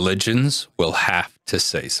religions will have to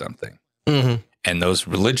say something. Mm-hmm. And those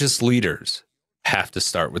religious leaders have to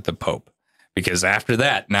start with the Pope. Because after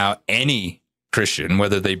that, now any Christian,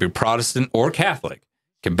 whether they be Protestant or Catholic,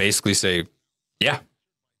 can basically say, yeah,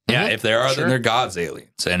 if there are, then they're God's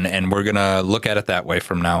aliens. And we're going to look at it that way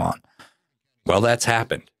from now on. Well, that's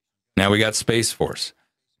happened. Now we got Space Force.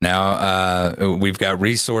 Now we've got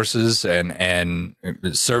resources and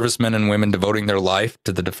servicemen and women devoting their life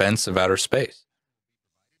to the defense of outer space.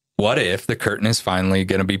 What if the curtain is finally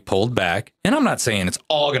going to be pulled back? And I'm not saying it's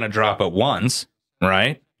all going to drop at once,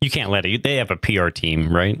 right? You can't let it. They have a PR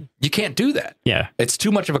team, right? You can't do that. Yeah. It's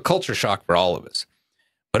too much of a culture shock for all of us.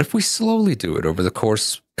 But if we slowly do it over the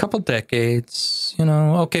course of a couple decades,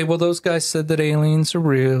 okay, well, those guys said that aliens are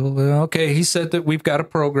real. Okay, he said that we've got a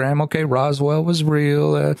program. Okay, Roswell was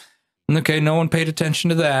real. Okay, no one paid attention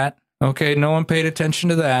to that. Okay, no one paid attention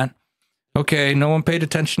to that. Okay, no one paid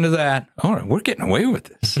attention to that. All right, we're getting away with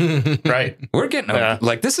this. Right. We're getting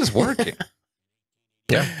like this is working.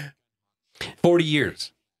 Yeah. 40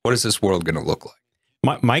 years. What is this world going to look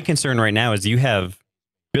like? My concern right now is you have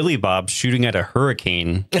Billy Bob shooting at a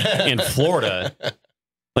hurricane in Florida.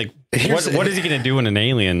 Like, what is he going to do when an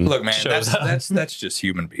alien? Look, man, that's just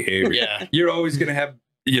human behavior. Yeah, you're always going to have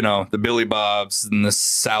the Billy Bobs and the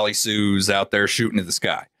Sally Sues out there shooting at the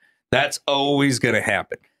sky. That's always going to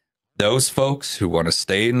happen. Those folks who want to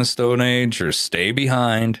stay in the Stone Age or stay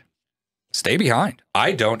behind.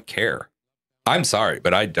 I don't care. I'm sorry,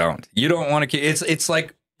 but I don't. You don't want to. It's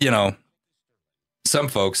like some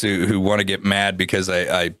folks who want to get mad because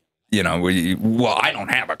I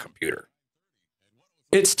don't have a computer.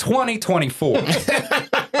 It's 2024.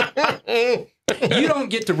 You don't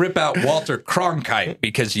get to rip out Walter Cronkite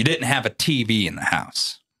because you didn't have a TV in the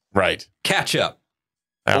house. Right. Catch up.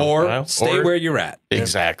 Or stay where you're at.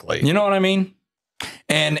 Exactly. You know what I mean?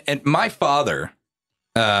 And my father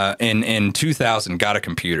in 2000 got a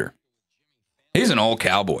computer. He's an old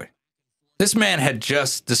cowboy. This man had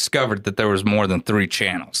just discovered that there was more than 3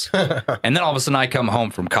 channels. And then all of a sudden I come home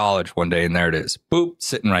from college one day and there it is. Boop,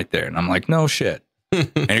 sitting right there. And I'm like, no shit.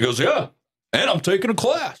 And he goes, yeah, and I'm taking a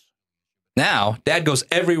class. Now, Dad goes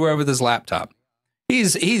everywhere with his laptop.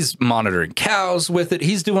 He's monitoring cows with it.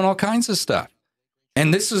 He's doing all kinds of stuff.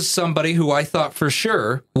 And this is somebody who I thought for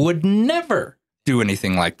sure would never do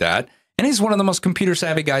anything like that. And he's one of the most computer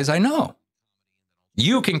savvy guys I know.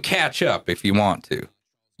 You can catch up if you want to.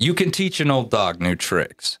 You can teach an old dog new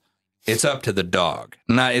tricks. It's up to the dog.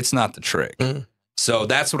 It's not the trick. So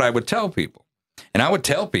that's what I would tell people. And I would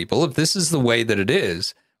tell people, if this is the way that it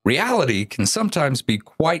is, reality can sometimes be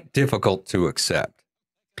quite difficult to accept.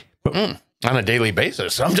 On a daily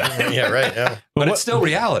basis sometimes. Yeah, right. Yeah. But it's still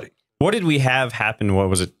reality. What did we have happen? What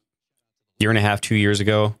was it? Year and a half, 2 years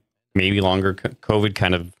ago, maybe longer. COVID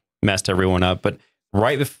kind of messed everyone up. But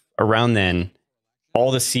right around then, all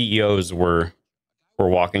the CEOs were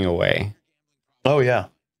walking away. Oh, yeah.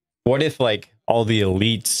 What if like all the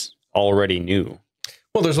elites already knew?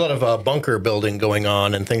 Well, there's a lot of bunker building going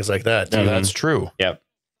on and things like that. Yeah, that's true. Yep.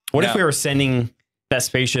 What if we were sending that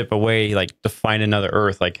spaceship away, like to find another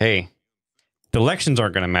Earth? Like, hey, the elections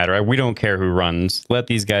aren't going to matter. We don't care who runs. Let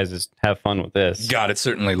these guys just have fun with this. God, it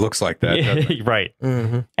certainly looks like that. Doesn't it? Right.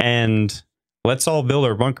 Mm-hmm. And let's all build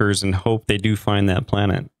our bunkers and hope they do find that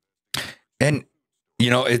planet. And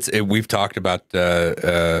we've talked about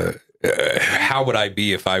how would I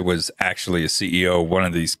be if I was actually a CEO of one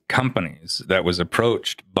of these companies that was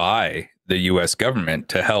approached by the U.S. government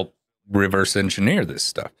to help reverse engineer this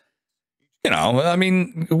stuff. I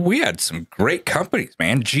mean, we had some great companies,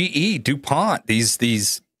 man. GE, DuPont,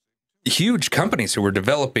 these huge companies who were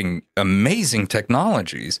developing amazing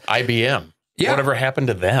technologies. IBM. Yeah. Whatever happened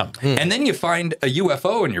to them? And then you find a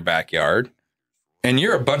UFO in your backyard. And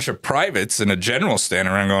you're a bunch of privates and a general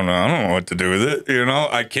standing around going, I don't know what to do with it.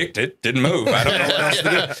 I kicked it, didn't move. I don't know what else to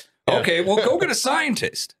do. Yeah. Okay, well, go get a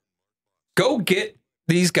scientist. Go get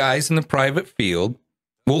these guys in the private field.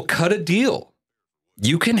 We'll cut a deal.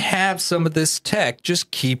 You can have some of this tech.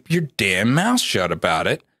 Just keep your damn mouth shut about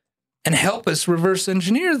it and help us reverse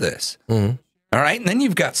engineer this. Mm-hmm. All right, and then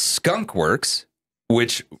you've got Skunk Works,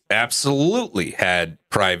 which absolutely had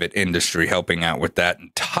private industry helping out with that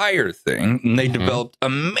entire thing. And they developed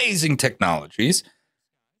amazing technologies.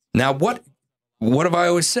 Now, what have I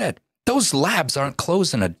always said? Those labs aren't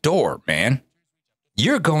closing a door, man.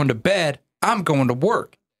 You're going to bed. I'm going to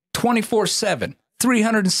work 24/7,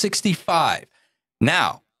 365.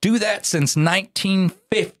 Now, do that since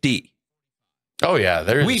 1950. Oh,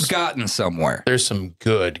 yeah. We've gotten somewhere. There's some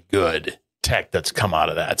good tech that's come out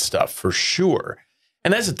of that stuff for sure.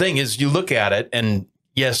 And that's the thing is you look at it, and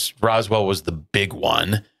yes, Roswell was the big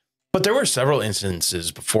one, but there were several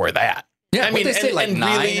instances before that. Yeah, I mean, they say like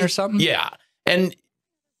 9 really, or something? Yeah. And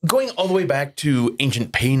going all the way back to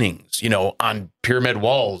ancient paintings, on pyramid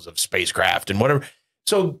walls of spacecraft and whatever.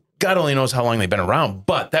 So God only knows how long they've been around,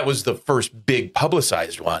 but that was the first big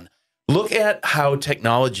publicized one. Look at how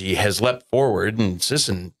technology has leapt forward, and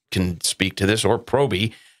Sisson can speak to this, or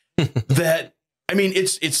Proby, that, I mean,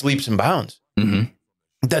 it's leaps and bounds. Mm-hmm.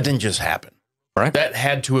 That didn't just happen. Right. That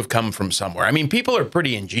had to have come from somewhere. I mean, people are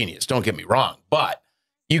pretty ingenious, don't get me wrong, but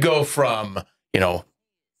you go from,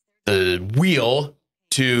 the wheel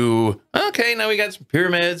to, okay, now we got some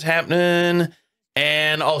pyramids happening,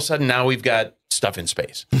 and all of a sudden now we've got stuff in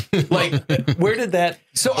space. Like, where did that?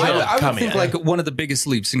 So I would think like one of the biggest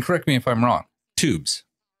leaps, and correct me if I'm wrong, tubes.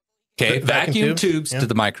 Okay, vacuum tubes to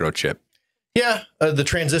the microchip. Yeah, the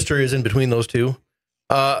transistor is in between those two.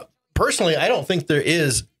 Personally, I don't think there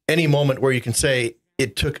is any moment where you can say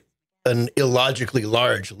it took an illogically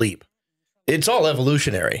large leap. It's all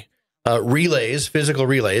evolutionary. Relays, physical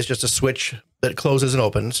relays, just a switch that closes and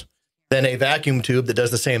opens, then a vacuum tube that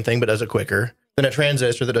does the same thing but does it quicker, then a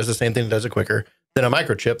transistor that does the same thing that does it quicker, then a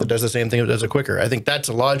microchip that does the same thing but does it quicker. I think that's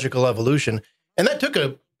a logical evolution, and that took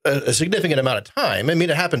a significant amount of time. I mean,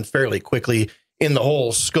 it happened fairly quickly in the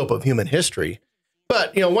whole scope of human history.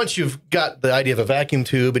 But, once you've got the idea of a vacuum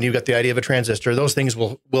tube and you've got the idea of a transistor, those things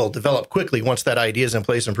will develop quickly once that idea is in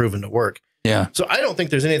place and proven to work. Yeah. So I don't think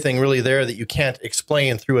there's anything really there that you can't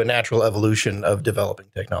explain through a natural evolution of developing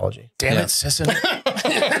technology. Damn it, Sisson.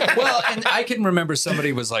 Well, and I can remember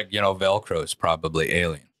somebody was like, Velcro's probably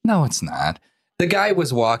alien. No, it's not. The guy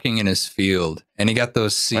was walking in his field and he got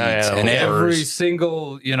those seeds. And every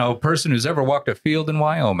single, person who's ever walked a field in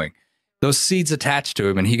Wyoming, those seeds attached to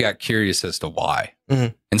him, and he got curious as to why.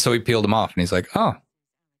 Mm-hmm. And so he peeled them off, and he's like, oh,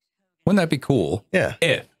 wouldn't that be cool? Yeah.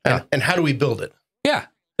 And how do we build it? Yeah.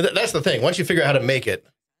 That's the thing. Once you figure out how to make it,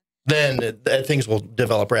 then things will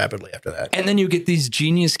develop rapidly after that. And then you get these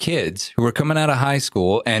genius kids who are coming out of high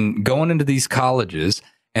school and going into these colleges,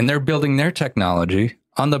 and they're building their technology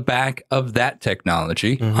on the back of that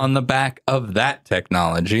technology, on the back of that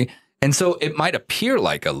technology. And so it might appear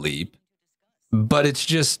like a leap, but it's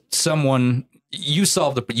just someone,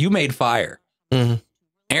 you made fire. Mm-hmm.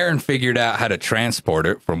 Aaron figured out how to transport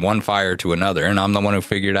it from one fire to another, and I'm the one who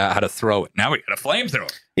figured out how to throw it. Now we got a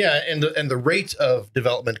flamethrower. Yeah, and the rate of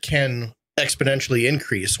development can exponentially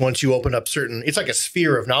increase once you open up it's like a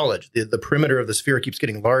sphere of knowledge. The perimeter of the sphere keeps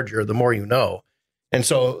getting larger the more you know. And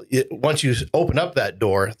so once you open up that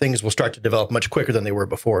door, things will start to develop much quicker than they were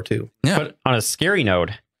before, too. Yeah. But on a scary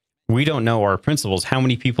note, we don't know our principles. How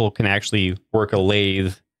many people can actually work a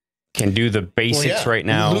lathe, can do the basics right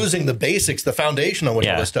now? Losing the basics, the foundation on which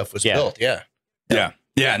all this stuff was built. Yeah.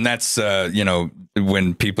 And that's,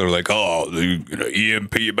 when people are like, oh,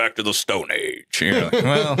 EMP back to the Stone Age. You're like,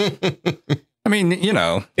 well, I mean,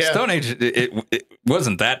 Stone Age, it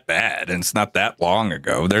wasn't that bad, and it's not that long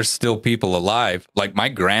ago. There's still people alive. Like my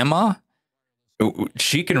grandma,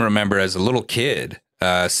 she can remember as a little kid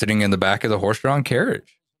sitting in the back of the horse-drawn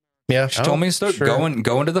carriage. Yeah, she told me to start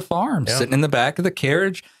going to the farm, sitting in the back of the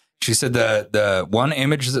carriage. She said the one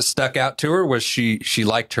image that stuck out to her was she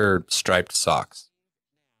liked her striped socks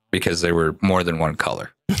because they were more than one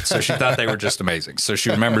color. So she thought they were just amazing. So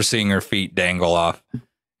she remembers seeing her feet dangle off,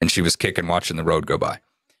 and she was kicking, watching the road go by.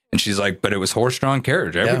 And she's like, but it was horse-drawn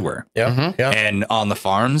carriage everywhere. Yeah. And on the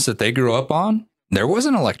farms that they grew up on, there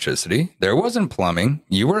wasn't electricity. There wasn't plumbing.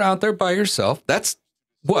 You were out there by yourself. That's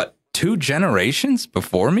what? 2 generations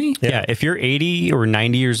before me? Yeah, if you're 80 or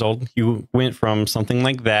 90 years old, you went from something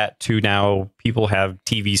like that to now people have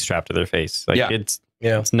TVs strapped to their face. Like it's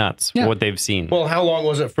nuts what they've seen. Well, how long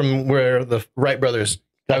was it from where the Wright brothers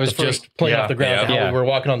got the first plane off the ground to how we were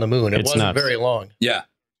walking on the moon? It wasn't very long. Yeah.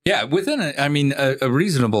 Yeah, within a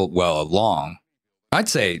reasonable, a long, I'd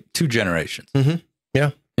say 2 generations. Mm-hmm.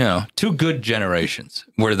 Yeah. 2 good generations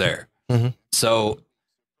were there. Mm-hmm. So,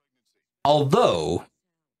 although,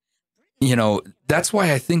 that's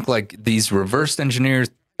why I think like these reverse engineered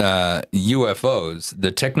UFOs,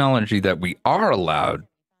 the technology that we are allowed,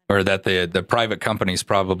 or that the private companies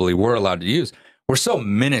probably were allowed to use, were so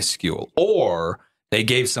minuscule, or they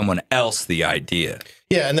gave someone else the idea.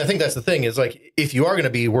 Yeah, and I think that's the thing is like if you are going to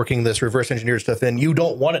be working this reverse engineered stuff in, you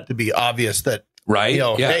don't want it to be obvious that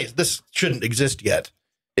hey, this shouldn't exist yet.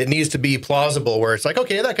 It needs to be plausible where it's like,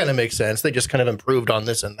 okay, that kind of makes sense. They just kind of improved on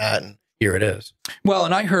this and that, and here it is. Well,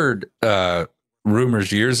 and I heard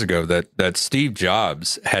rumors years ago that Steve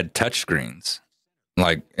Jobs had touchscreens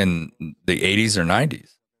like in the 80s or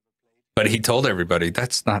 90s. But he told everybody,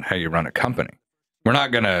 that's not how you run a company. We're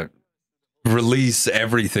not going to release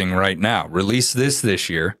everything right now. Release this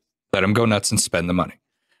year, let them go nuts and spend the money.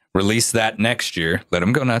 Release that next year, let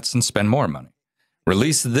them go nuts and spend more money.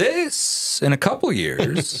 Release this in a couple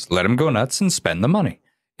years, let them go nuts and spend the money.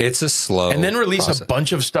 It's a slow and then release process. A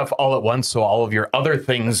bunch of stuff all at once, so all of your other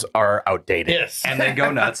things are outdated. Yes, and then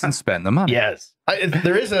go nuts and spend the money. Yes,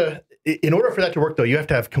 there is in order for that to work, though, you have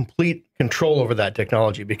to have complete control over that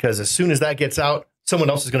technology, because as soon as that gets out, someone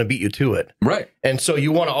else is going to beat you to it. Right. And so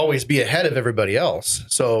you want to always be ahead of everybody else.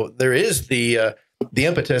 So there is the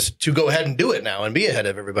impetus to go ahead and do it now and be ahead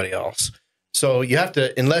of everybody else. So you have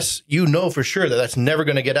to, unless you know for sure that that's never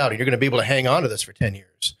going to get out and you're going to be able to hang on to this for 10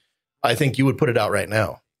 years, I think you would put it out right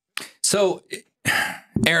now. So,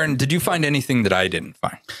 Aaron, did you find anything that I didn't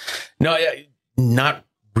find? No, not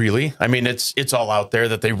really. I mean, it's all out there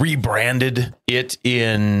that they rebranded it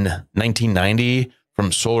in 1990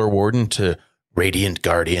 from Solar Warden to Radiant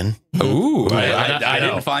Guardian. Ooh, I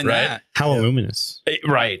didn't find that. How luminous.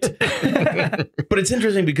 Right. But it's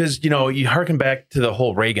interesting because, you harken back to the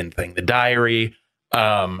whole Reagan thing, the diary,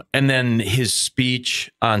 and then his speech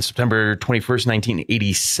on September 21st,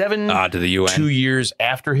 1987. To the UN. 2 years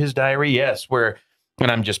after his diary, yes, where, and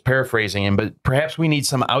I'm just paraphrasing him, but perhaps we need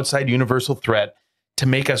some outside universal threat to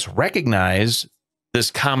make us recognize this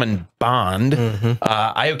common bond.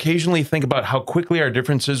 I occasionally think about how quickly our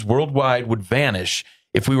differences worldwide would vanish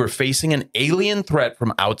if we were facing an alien threat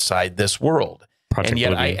from outside this world. And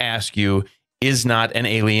yet I ask you, is not an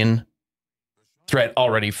alien threat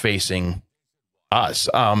already facing us?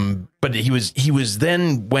 But he was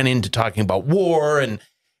then went into talking about war, and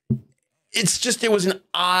it was an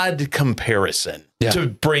odd comparison to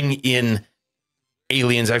bring in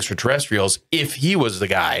aliens, extraterrestrials, if he was the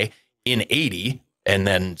guy in 80, and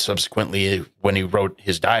then subsequently when he wrote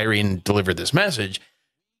his diary and delivered this message,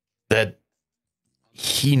 that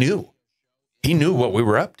he knew what we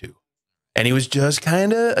were up to. And he was just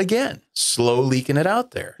kind of, again, slow leaking it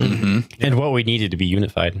out there. And what we needed to be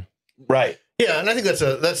unified. Right. Yeah, and I think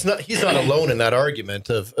he's not alone in that argument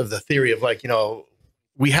of the theory of, like,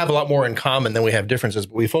 we have a lot more in common than we have differences,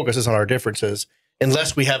 but we focus on our differences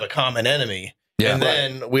unless we have a common enemy. Yeah, and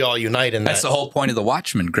then we all unite in that. That's the whole point of the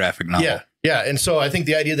Watchmen graphic novel. Yeah, yeah. And so I think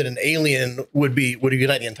the idea that an alien would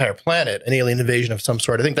unite the entire planet, an alien invasion of some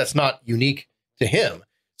sort, I think that's not unique to him.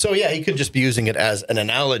 So yeah, he could just be using it as an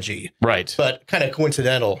analogy. Right. But kind of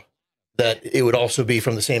coincidental that it would also be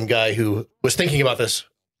from the same guy who was thinking about this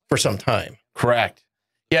for some time. Correct.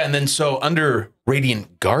 Yeah, and then so under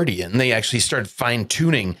Radiant Guardian, they actually started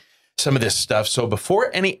fine-tuning some of this stuff. So before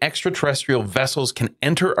any extraterrestrial vessels can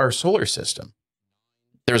enter our solar system,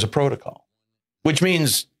 there's a protocol, which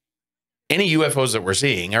means any UFOs that we're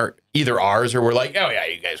seeing are either ours or we're like, oh yeah,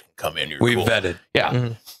 you guys can come in. We've vetted. Yeah.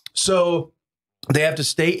 So they have to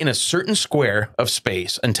stay in a certain square of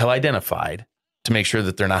space until identified to make sure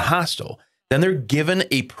that they're not hostile. Then they're given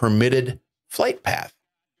a permitted flight path.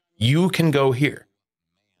 You can go here.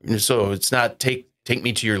 So it's not take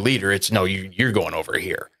me to your leader. It's no, you're going over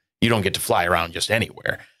here. You don't get to fly around just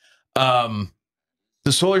anywhere. The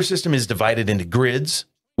solar system is divided into grids,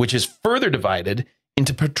 which is further divided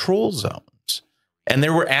into patrol zones. And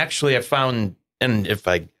there were actually, I found, and if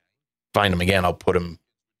I find them again, I'll put them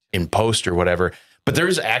in post or whatever, but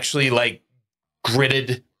there's actually like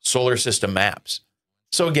gridded solar system maps.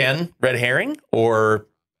 So again, red herring, or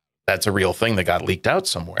that's a real thing that got leaked out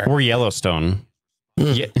somewhere. Or Yellowstone.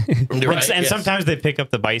 Yeah. Right, and sometimes they pick up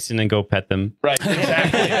the bison and go pet them. Right,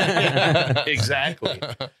 exactly. Exactly.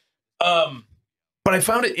 But I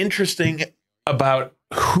found it interesting about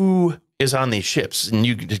who is on these ships. And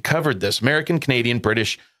you covered this: American, Canadian,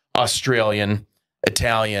 British, Australian,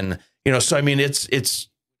 Italian. So I mean, it's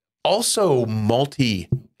also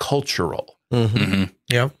multicultural.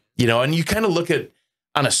 Yeah. And you kind of look at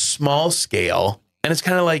on a small scale, and it's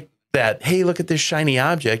kind of like that. Hey, look at this shiny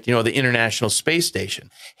object, the International Space Station.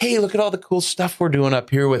 Hey, look at all the cool stuff we're doing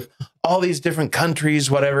up here with all these different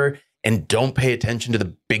countries, whatever. And don't pay attention to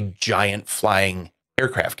the big, giant flying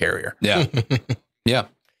aircraft carrier. Yeah. Yeah.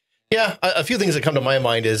 Yeah. A few things that come to my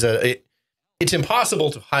mind is it's impossible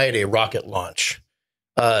to hide a rocket launch.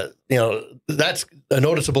 That's a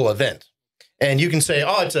noticeable event. And you can say,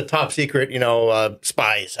 oh, it's a top secret,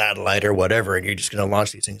 spy satellite or whatever, and you're just going to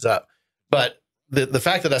launch these things up. But the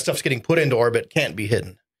fact that stuff's getting put into orbit can't be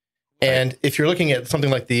hidden. And if you're looking at something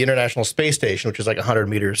like the International Space Station, which is like 100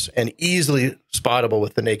 meters and easily spottable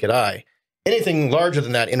with the naked eye, anything larger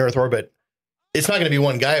than that in Earth orbit, it's not going to be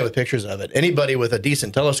one guy with pictures of it. Anybody with a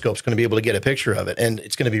decent telescope is going to be able to get a picture of it, and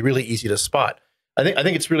it's going to be really easy to spot. I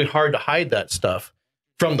think it's really hard to hide that stuff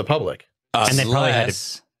from the public. And they probably had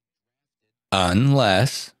to...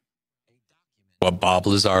 Unless what Bob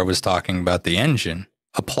Lazar was talking about, the engine,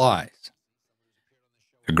 applies.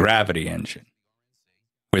 The gravity engine.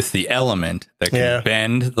 With the element that can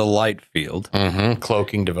bend the light field.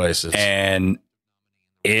 Cloaking devices. And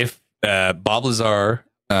if Bob Lazar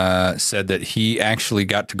said that he actually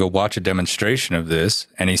got to go watch a demonstration of this,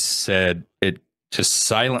 and he said it just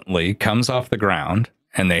silently comes off the ground,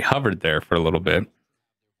 and they hovered there for a little bit.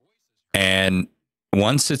 And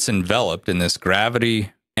once it's enveloped in this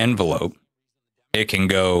gravity envelope, it can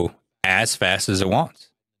go as fast as it wants.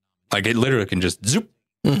 Like it literally can just zoop,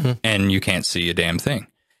 and you can't see a damn thing.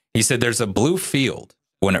 He said there's a blue field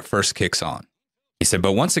when it first kicks on. He said,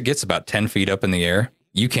 but once it gets about 10 feet up in the air,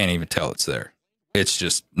 you can't even tell it's there. It's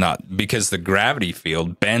just not, because the gravity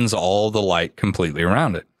field bends all the light completely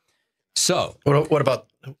around it. So what about,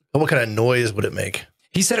 what kind of noise would it make?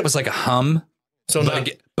 He said it was like a hum. So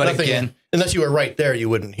but again, unless you were right there, you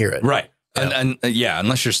wouldn't hear it. Right. And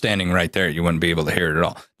unless you're standing right there, you wouldn't be able to hear it at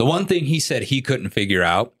all. The one thing he said he couldn't figure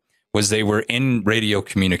out was they were in radio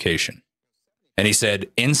communication. And he said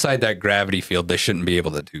inside that gravity field, they shouldn't be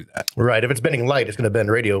able to do that. Right. If it's bending light, it's going to bend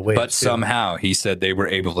radio waves. But somehow he said they were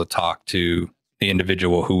able to talk to the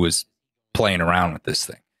individual who was playing around with this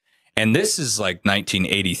thing. And this is like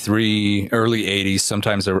 1983, early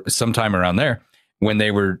 80s, sometime around there, when they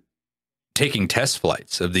were taking test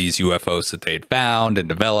flights of these UFOs that they had found and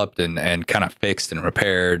developed and kind of fixed and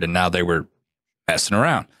repaired. And now they were messing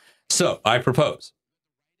around. So I propose.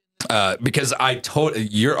 Because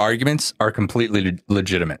your arguments are completely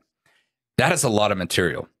legitimate. That is a lot of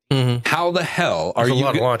material. How the hell are you? A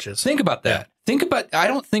lot of launches. Think about that. I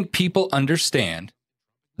don't think people understand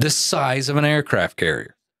the size of an aircraft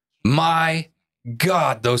carrier. My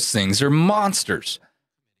God, those things are monsters.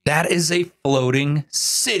 That is a floating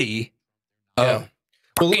city of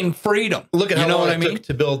fucking freedom. Look at how long it took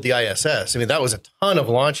to build the ISS. I mean, that was a ton of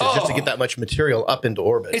launches just to get that much material up into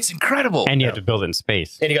orbit. It's incredible. And you have to build it in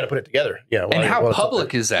space. And you got to put it together. Yeah. And how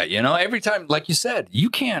public is that? You know, every time, like you said,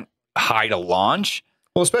 you can't hide a launch.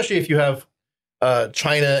 Well, especially if you have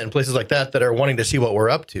China and places like that that are wanting to see what we're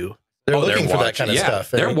up to. They're looking for that kind of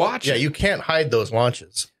stuff. They're watching. Yeah, you can't hide those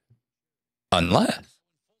launches. Unless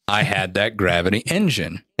I had that gravity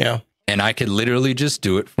engine. Yeah. And I could literally just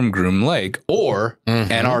do it from Groom Lake or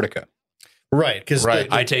Antarctica. Right. Because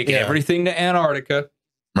I take everything to Antarctica,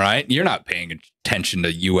 right? You're not paying attention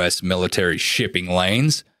to U.S. military shipping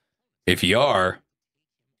lanes. If you are,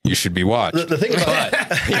 you should be watched. The thing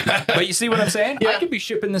about but you see what I'm saying? I could be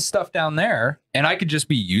shipping this stuff down there, and I could just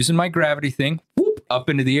be using my gravity thing. Whoop, up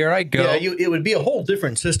into the air I go. Yeah, it would be a whole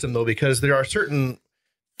different system, though, because there are certain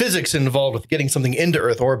physics involved with getting something into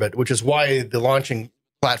Earth orbit, which is why the launching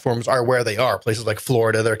platforms are where they are. Places like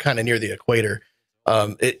Florida, they're kind of near the equator.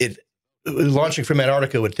 Launching from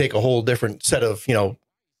Antarctica would take a whole different set of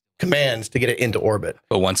commands to get it into orbit.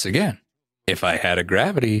 But once again, if I had a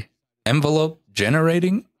gravity envelope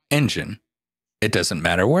generating engine, it doesn't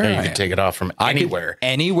matter where I can take it off from anywhere.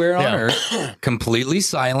 Anywhere on Earth, completely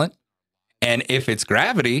silent. And if it's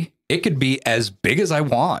gravity, it could be as big as I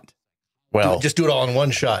want. Well, just do it all in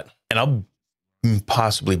one shot. And I'll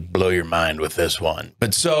possibly blow your mind with this one.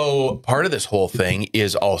 But so part of this whole thing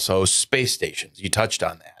is also space stations. You touched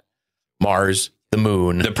on that. Mars, the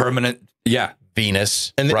moon, the permanent,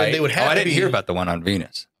 Venus. And right? they would have I didn't hear about the one on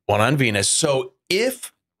Venus. One on Venus. So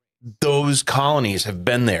if those colonies have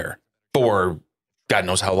been there for God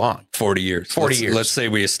knows how long. 40 years. 40 years. Let's say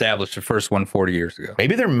we established the first one 40 years ago.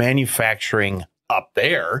 Maybe they're manufacturing up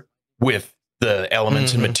there with the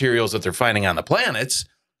elements and materials that they're finding on the planets,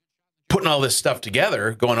 putting all this stuff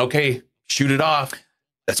together, going, okay, shoot it off.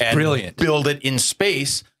 That's brilliant. Build it in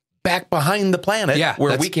space back behind the planet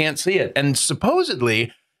where we can't see it. And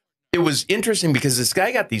supposedly it was interesting because this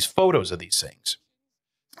guy got these photos of these things.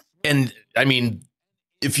 And I mean,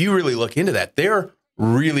 if you really look into that, they're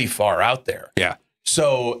really far out there. Yeah.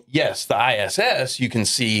 So yes, the ISS you can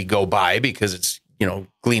see go by because it's,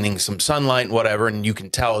 gleaning some sunlight and whatever. And you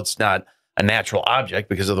can tell it's not a natural object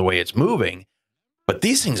because of the way it's moving. But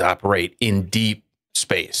these things operate in deep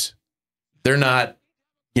space. They're not,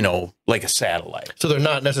 like a satellite. So they're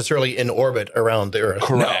not necessarily in orbit around the Earth.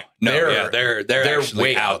 Correct. No, they're actually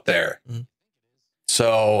way out there.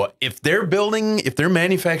 So if they're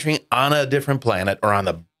manufacturing on a different planet or on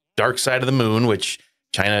the dark side of the moon, which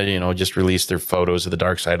China, you know, just released their photos of the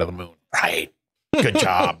dark side of the moon. Right. Good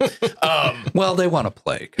job. Well, they want to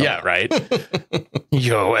play. Yeah, right.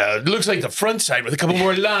 Yo, it looks like the front side with a couple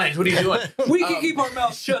more lines. What are you doing? We can keep our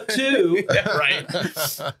mouth shut too. Yeah, right.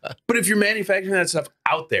 But if you're manufacturing that stuff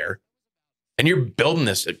out there and you're building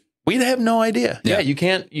this, we'd have no idea. Yeah, you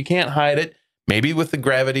can't hide it. Maybe with the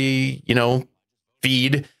gravity, you know,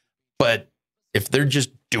 feed, but if they're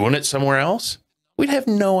just doing it somewhere else, we'd have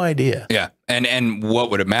no idea. Yeah, and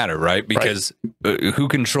what would it matter, right? Because who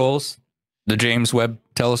controls the James Webb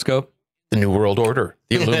Telescope? The New World Order,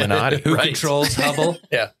 the Illuminati. Who controls Hubble?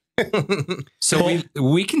 Yeah. So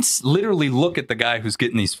we can literally look at the guy who's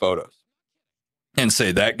getting these photos and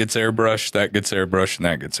say that gets airbrushed, that gets airbrushed, and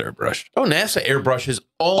that gets airbrushed. Oh, NASA airbrushes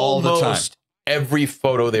almost all the time. Every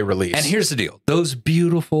photo they release. And here's the deal. Those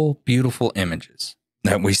beautiful, beautiful images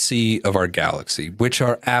that we see of our galaxy, which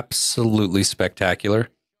are absolutely spectacular,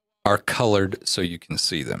 are colored so you can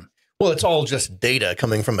see them. Well, it's all just data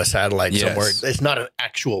coming from a satellite somewhere. It's not an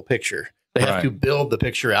actual picture. They have to build the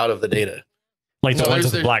picture out of the data. Like the ones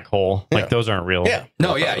with the black hole. Like those aren't real. Yeah.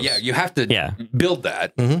 No, yeah. You have to build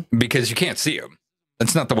that because you can't see them.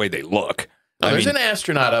 That's not the way they look. There's an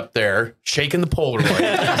astronaut up there shaking the Polaroid.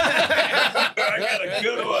 I got a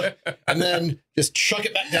good one. And then just chuck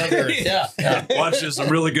it back down there. Yeah. Watch this. I'm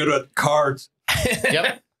really good at cards.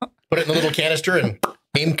 Yep. Put it in a little canister and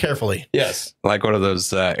aim carefully. Yes. Like one of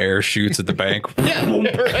those air chutes at the bank. Yeah,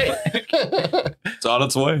 right. It's on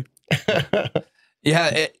its way.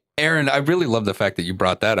 Aaron, I really love the fact that you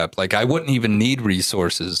brought that up. Like, I wouldn't even need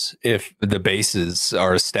resources if the bases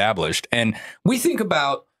are established. And we think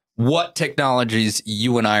about what technologies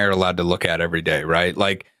you and I are allowed to look at every day, right?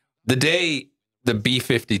 Like the day the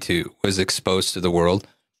B-52 was exposed to the world,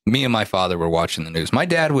 me and my father were watching the news. My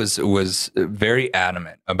dad was very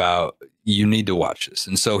adamant about, you need to watch this.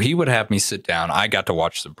 And so he would have me sit down. I got to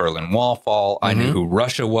watch the Berlin Wall fall. I knew who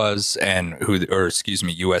Russia was and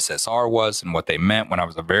USSR was and what they meant when I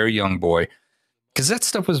was a very young boy, because that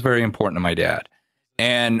stuff was very important to my dad.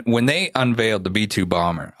 And when they unveiled the B-2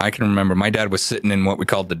 bomber, I can remember my dad was sitting in what we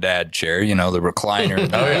called the dad chair, you know, the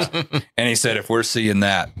recliner. And he said, if we're seeing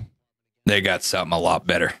that, they got something a lot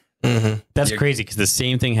better. That's crazy, because the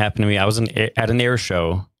same thing happened to me. I was at an air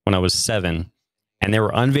show when I was 7. And they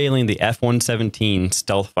were unveiling the F-117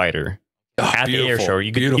 stealth fighter at the air show.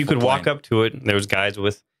 You could walk up to it. And there was guys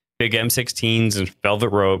with big M16s and velvet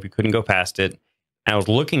robe. You couldn't go past it. And I was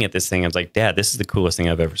looking at this thing. I was like, Dad, this is the coolest thing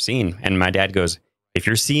I've ever seen. And my dad goes, if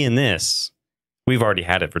you're seeing this, we've already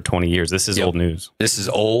had it for 20 years. This is old news. This is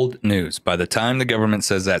old news. By the time the government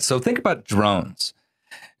says that. So think about drones.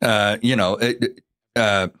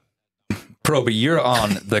 Proby, you're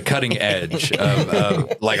on the cutting edge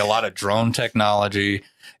of like a lot of drone technology,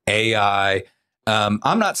 AI.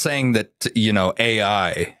 I'm not saying that,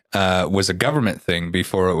 AI was a government thing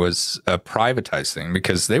before it was a privatized thing,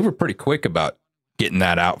 because they were pretty quick about getting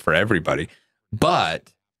that out for everybody.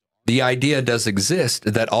 But the idea does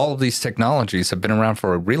exist that all of these technologies have been around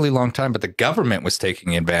for a really long time, but the government was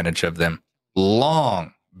taking advantage of them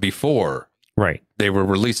long before they were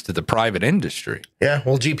released to the private industry. Yeah,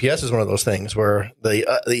 well, GPS is one of those things where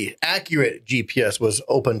the accurate GPS was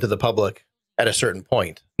open to the public at a certain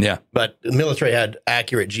point. Yeah. But the military had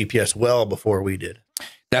accurate GPS well before we did.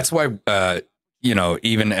 That's why,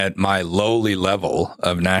 even at my lowly level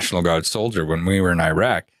of National Guard soldier, when we were in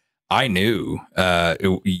Iraq, I knew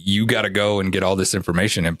you got to go and get all this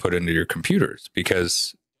information and put into your computers,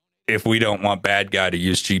 because if we don't want bad guy to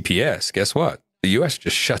use GPS, guess what? The U.S.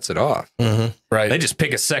 just shuts it off. Right. They just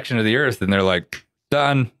pick a section of the earth and they're like,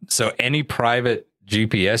 done. So any private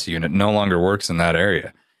GPS unit no longer works in that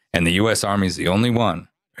area. And the U.S. Army is the only one,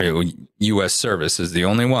 or U.S. service is the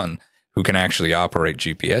only one who can actually operate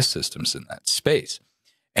GPS systems in that space.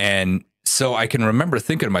 And so I can remember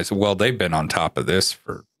thinking to myself, well, they've been on top of this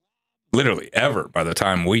for literally ever by the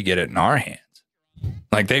time we get it in our hands.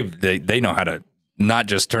 Like they know how to not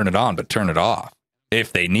just turn it on, but turn it off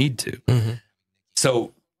if they need to.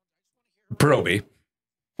 So, Proby,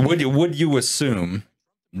 would you assume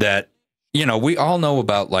that, we all know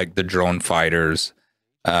about like the drone fighters,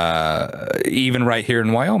 even right here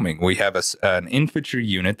in Wyoming, we have an infantry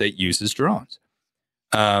unit that uses drones.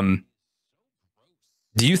 Do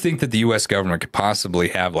you think that the U.S. government could possibly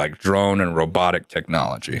have like drone and robotic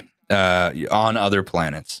technology on other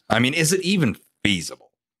planets? I mean, is it even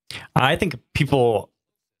feasible? I think people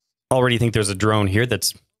already think there's a drone here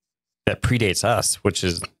that predates us, which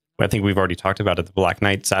is, I think we've already talked about it, the Black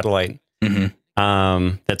Knight satellite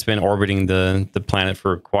that's been orbiting the planet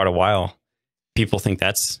for quite a while. People think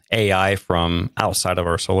that's AI from outside of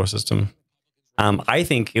our solar system. I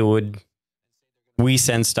think it would we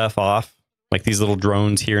send stuff off, like these little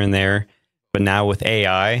drones here and there. But now with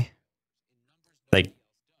AI, like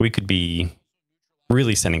we could be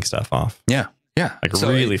really sending stuff off. Yeah. Like so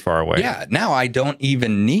really far away. Yeah. Now I don't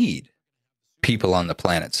even need people on the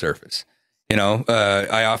planet's surface. You know,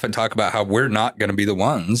 I often talk about how we're not going to be the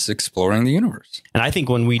ones exploring the universe. And I think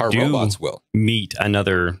when we Our robots will meet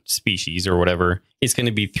another species or whatever, it's going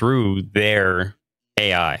to be through their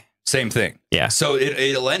AI. Same thing. Yeah. So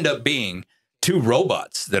it'll end up being two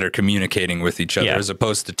robots that are communicating with each other as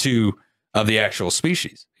opposed to two of the actual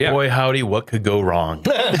species. Yeah. Boy, howdy, what could go wrong?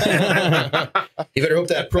 You better hope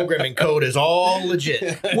that programming code is all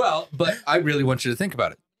legit. Well, but I really want you to think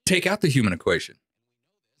about it. Take out the human equation.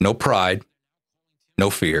 No pride, no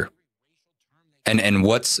fear. And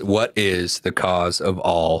what is the cause of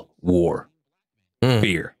all war?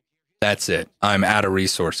 Fear. That's it. I'm out of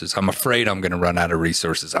resources. I'm afraid I'm going to run out of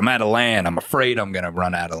resources. I'm out of land. I'm afraid I'm going to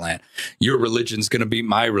run out of land. Your religion's going to be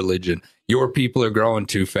my religion. Your people are growing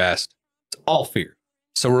too fast. It's all fear.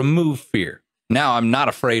 So remove fear. Now I'm not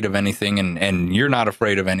afraid of anything, and you're not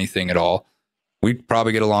afraid of anything at all. We'd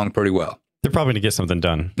probably get along pretty well. They're probably going to get something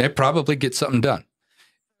done. They probably get something done.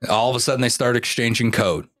 All of a sudden, they start exchanging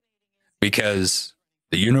code because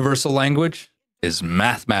the universal language is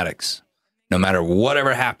mathematics. No matter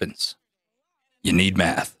whatever happens, you need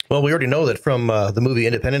math. Well, we already know that from the movie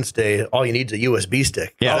Independence Day, all you need is a USB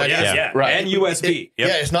stick. Yeah, right. And USB. Yeah,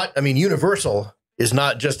 it's not, I mean, Universal is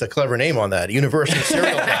not just a clever name on that. Universal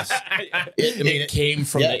Serial Bus. It came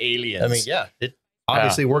from the aliens. I mean, it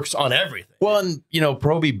obviously works on everything. Well, and, you know,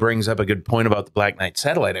 Proby brings up a good point about the Black Knight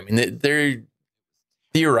satellite. I mean, they're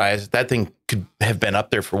theorized that thing could have been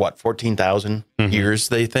up there for, what, 14,000 years,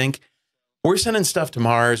 they think. We're sending stuff to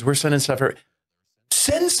Mars. We're sending stuff.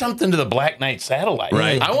 Send something to the Black Knight satellite.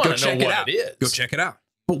 Right. I want to know what it is. Go check it out.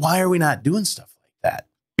 But why are we not doing stuff like that?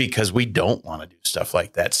 Because we don't want to do stuff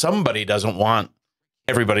like that. Somebody doesn't want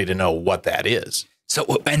everybody to know what that is.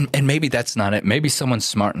 So, and maybe that's not it. Maybe someone's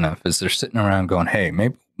smart enough as they're sitting around going, hey,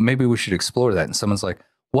 maybe we should explore that. And someone's like,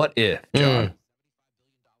 what if, John?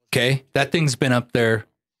 Okay, that thing's been up there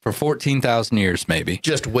for 14,000 years, maybe.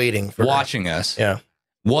 Just waiting for watching us. Yeah.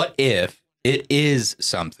 What if it is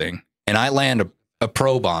something and I land a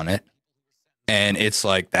probe on it and it's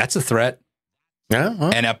like, that's a threat. Yeah.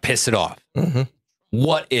 Well. And I piss it off.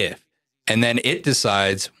 What if? And then it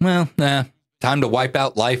decides, well, time to wipe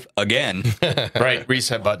out life again. Right.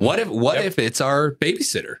 Reset button. What if it's our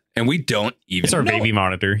babysitter and we don't even It's our know baby it?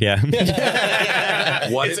 monitor. Yeah.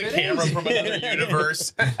 What it's a camera from another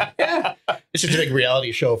universe. Yeah. It's just a big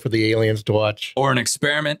reality show for the aliens to watch. Or an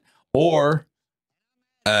experiment, or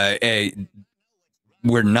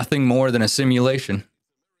we're nothing more than a simulation.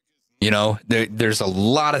 You know, there's a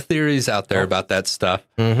lot of theories out there about that stuff,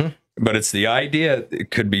 but it's the idea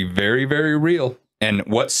it could be very, very real. And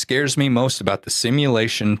what scares me most about the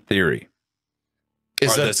simulation theory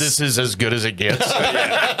is that this is as good as it gets.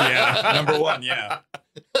 yeah. Number one, yeah.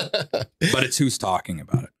 But it's who's talking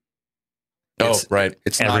about it. Right.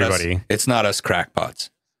 It's everybody. Not us, it's not us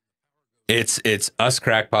crackpots. It's us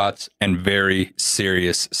crackpots and very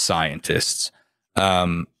serious scientists.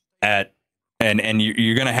 And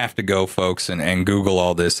you're going to have to go, folks, and Google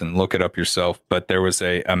all this and look it up yourself. But there was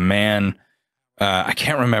a man, I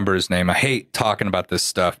can't remember his name. I hate talking about this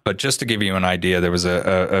stuff, but just to give you an idea, there was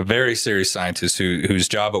a very serious scientist whose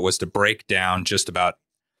job it was to break down just about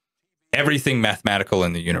everything mathematical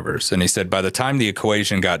in the universe. And he said by the time the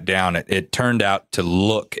equation got down, it turned out to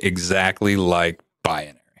look exactly like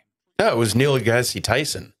binary. No, it was Neil deGrasse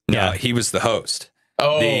Tyson. No, he was the host.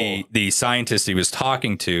 Oh, the scientist he was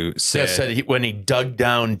talking to said, when he dug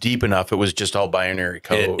down deep enough, it was just all binary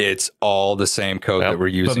code. It's all the same code that we're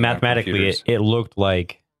using. But mathematically, it looked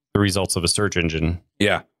like the results of a search engine.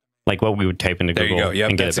 Yeah. Like what we would type into Google. There you go. Yep,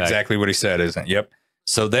 and get that's it back. exactly what he said, isn't it? Yep.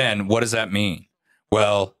 So then what does that mean?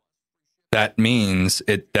 Well, that means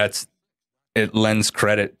it lends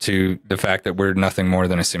credit to the fact that we're nothing more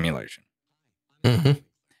than a simulation.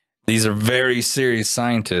 These are very serious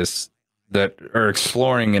scientists that are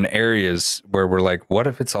exploring in areas where we're like, what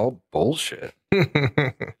if it's all bullshit?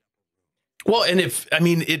 Well, and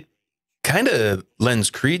it kind of lends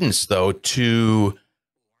credence, though, to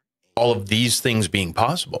all of these things being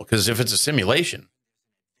possible. Because if it's a simulation,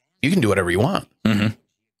 you can do whatever you want.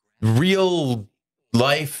 Real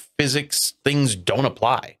life physics things don't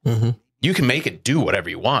apply. You can make it do whatever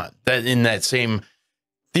you want. That in that same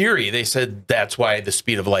theory, they said that's why the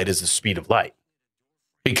speed of light is the speed of light.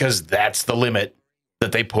 Because that's the limit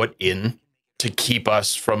that they put in to keep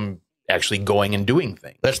us from actually going and doing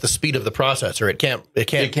things. That's the speed of the processor. It can't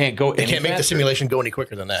make the simulation go any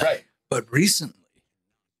quicker than that. Right. But recently,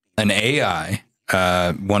 an AI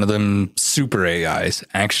one of them super AIs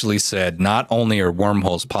actually said not only are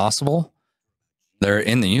wormholes possible, they're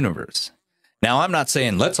in the universe. Now, I'm not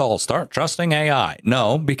saying let's all start trusting AI.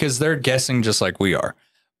 No, because they're guessing just like we are.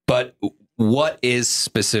 But what is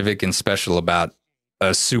specific and special about a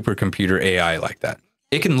supercomputer AI like that?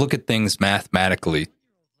 It can look at things mathematically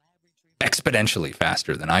exponentially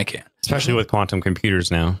faster than I can. Especially with quantum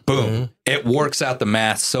computers now. Boom. Mm-hmm. It works out the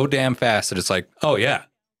math so damn fast that it's like, oh, yeah.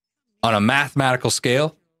 On a mathematical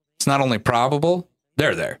scale, it's not only probable,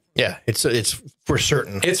 they're there. Yeah, it's for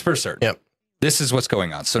certain. It's for certain. Yep. This is what's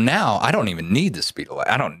going on. So now I don't even need the speed of light.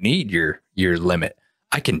 I don't need your limit.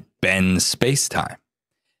 I can bend space-time.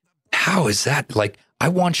 How is that? Like, I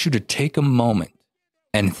want you to take a moment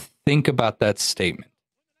and think about that statement.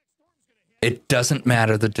 It doesn't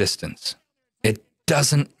matter the distance. It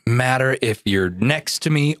doesn't matter if you're next to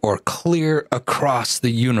me or clear across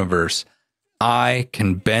the universe. I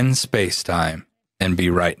can bend space-time and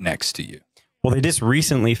be right next to you. Well, they just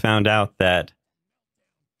recently found out that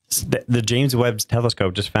the James Webb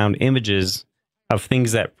Telescope just found images of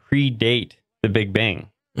things that predate the Big Bang.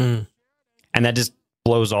 And that just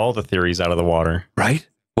blows all the theories out of the water. Right?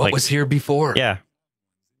 What was here before? Yeah.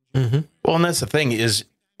 Well, and that's the thing is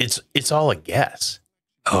it's all a guess.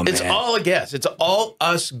 Oh, it's all a guess. It's all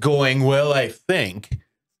us going, well, I think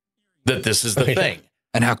that this is the thing.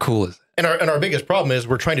 And how cool is it? And our biggest problem is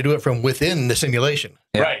we're trying to do it from within the simulation.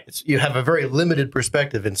 Yeah. Right. You have a very limited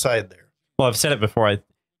perspective inside there. Well, I've said it before.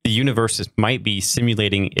 The universe might be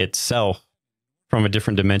simulating itself from a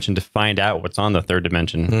different dimension to find out what's on the third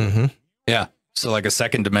dimension. Yeah. So like a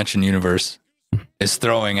second dimension universe is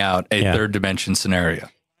throwing out a third dimension scenario.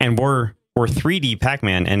 And we're 3D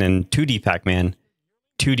Pac-Man, and in 2D Pac-Man,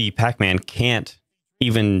 2D Pac-Man can't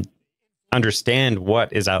even understand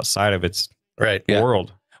what is outside of its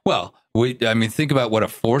world. Well, I mean, think about what a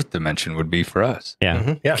fourth dimension would be for us.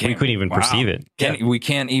 Yeah. We couldn't even perceive it. We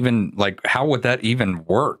can't even, like, how would that even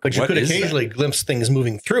work? But you could occasionally glimpse things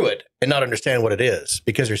moving through it and not understand what it is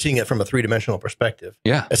because you're seeing it from a three-dimensional perspective.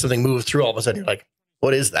 Yeah. As something moves through, all of a sudden you're like,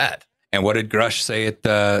 what is that? And what did Grush say at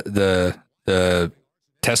the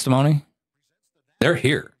testimony? They're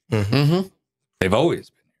here. They've always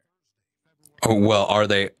been here. Oh, well, are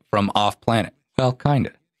they from off planet? Well, kind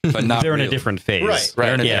of. But not they're really. in a different phase. Right.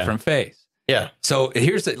 They're in a different phase. Yeah. So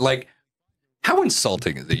here's the, like, how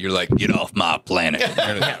insulting is it? You're like, get off my planet.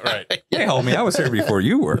 Right. Yeah, homie, I was here before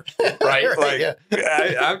you were. Right. Like,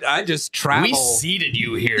 I just travel. We seated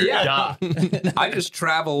you here. Yeah. I just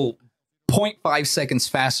travel 0.5 seconds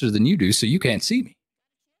faster than you do, so you can't see me.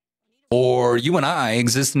 Or you and I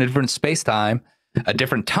exist in a different space-time, a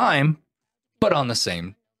different time, but on the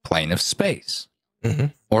same plane of space.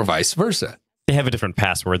 Or vice versa. They have a different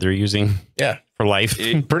password they're using for life.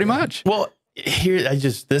 Pretty much. Well, here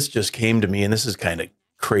this just came to me, and this is kind of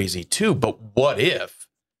crazy too, but what if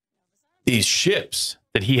these ships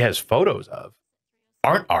that he has photos of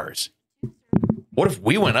aren't ours? What if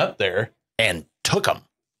we went up there and took them?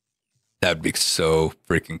 That'd be so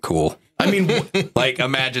freaking cool. I mean, like,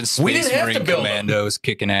 imagine Space Marine Commandos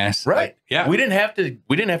kicking ass. Right. Like, yeah. We didn't have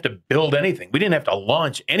to build anything. We didn't have to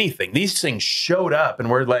launch anything. These things showed up, and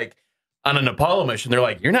we're like, on an Apollo mission, they're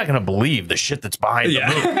like, you're not going to believe the shit that's behind the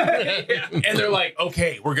moon. And they're like,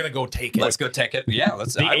 okay, we're going to go take it. Let's go take it. Yeah.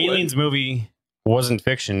 The Aliens movie wasn't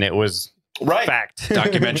fiction. It was fact.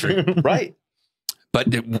 Documentary. Right.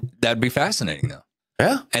 But that'd be fascinating, though.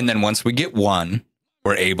 Yeah. And then once we get one,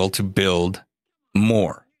 we're able to build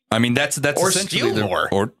more. I mean, that's or essentially steal more.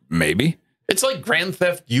 Or maybe. It's like Grand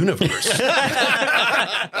Theft Universe.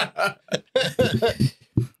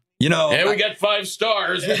 You know, we got 5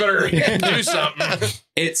 stars. We better do something.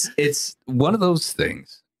 It's one of those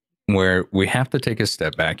things where we have to take a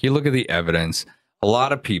step back. You look at the evidence. A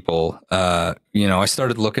lot of people, I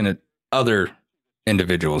started looking at other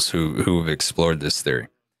individuals who've explored this theory,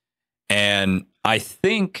 and I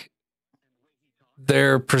think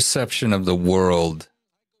their perception of the world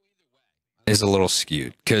is a little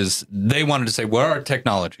skewed because they wanted to say, well, our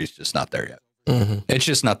technology is just not there yet. It's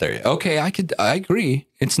just not there yet. Okay, I agree.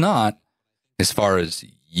 It's not as far as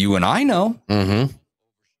you and I know.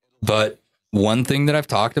 But one thing that I've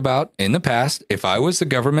talked about in the past, if I was the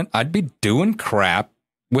government, I'd be doing crap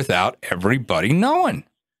without everybody knowing.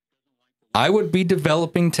 I would be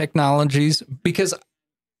developing technologies because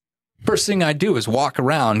first thing I do is walk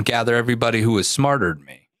around, gather everybody who is smarter than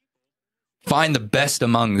me, find the best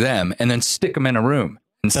among them, and then stick them in a room.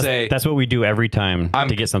 And that's what we do every time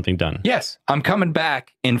to get something done. Yes, I'm coming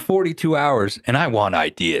back in 42 hours and I want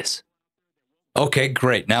ideas. Okay,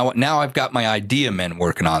 great. Now I've got my idea men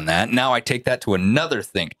working on that. Now I take that to another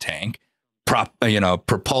think tank,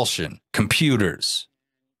 propulsion, computers.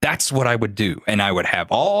 That's what I would do. And I would have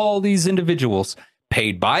all these individuals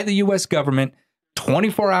paid by the U.S. government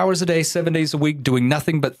 24 hours a day, 7 days a week, doing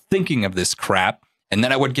nothing but thinking of this crap. And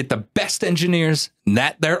then I would get the best engineers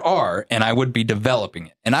that there are, and I would be developing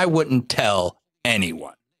it. And I wouldn't tell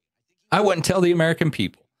anyone. I wouldn't tell the American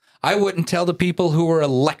people. I wouldn't tell the people who were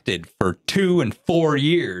elected for 2 and 4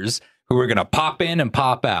 years who were going to pop in and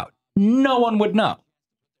pop out. No one would know.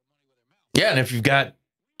 Yeah, and if you've got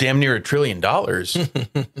damn near $1 trillion,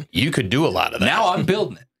 you could do a lot of that. Now I'm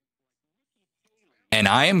building it. And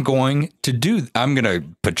I'm going to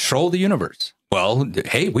patrol the universe. Well,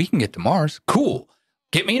 hey, we can get to Mars. Cool.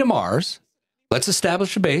 Get me to Mars. Let's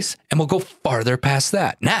establish a base, and we'll go farther past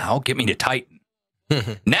that. Now, get me to Titan.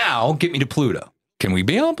 Now, get me to Pluto. Can we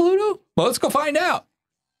be on Pluto? Well, let's go find out.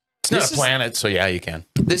 It's not a planet, so yeah, you can.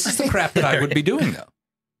 This is the crap that I would be doing, though.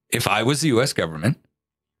 If I was the U.S. government,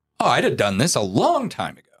 I'd have done this a long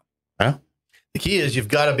time ago. Huh? The key is you've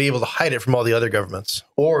got to be able to hide it from all the other governments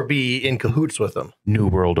or be in cahoots with them. New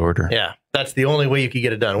World Order. Yeah, that's the only way you could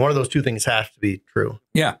get it done. One of those two things has to be true.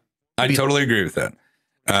 Yeah, I totally agree with that.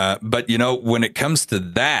 But, when it comes to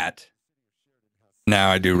that,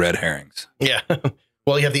 now I do red herrings. Yeah.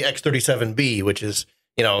 Well, you have the X-37B, which is,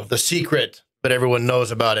 the secret, but everyone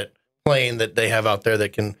knows about it, plane that they have out there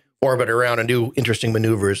that can orbit around and do interesting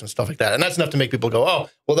maneuvers and stuff like that. And that's enough to make people go, oh,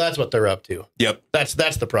 well, that's what they're up to. Yep. That's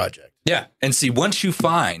the project. Yeah. And see, once you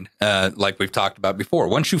find, like we've talked about before,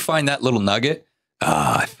 once you find that little nugget,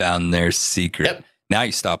 I found their secret. Yep. Now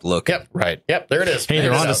you stop looking. Yep. Right. Yep. There it is. Hey,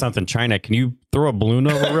 they're onto something. China, can you throw a balloon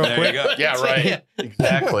over real quick? You go. Yeah, right. Yeah.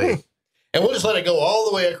 Exactly. And we'll just let it go all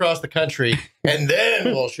the way across the country, and then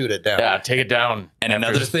we'll shoot it down. Yeah, take it down. And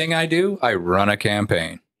another thing I do, I run a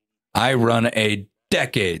campaign. I run a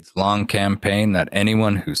decades-long campaign that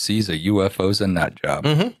anyone who sees a UFO is a nut job.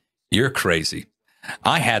 Mm-hmm. You're crazy.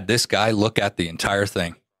 I had this guy look at the entire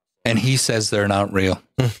thing, and he says they're not real.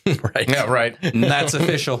 Right. Yeah, right. And that's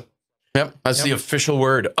official. Yep, that's the official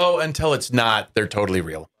word. Oh, until it's not, they're totally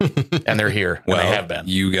real. And they're here. Well, and they have been.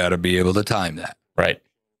 You got to be able to time that. Right.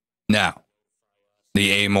 Now,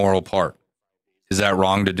 the amoral part. Is that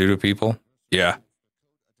wrong to do to people? Yeah.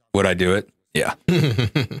 Would I do it? Yeah.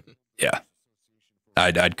 Yeah.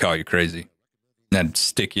 I'd call you crazy. I'd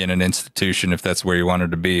stick you in an institution if that's where you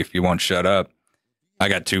wanted to be, if you won't shut up. I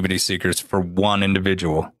got too many secrets for one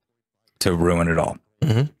individual to ruin it all.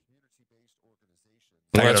 Mm-hmm.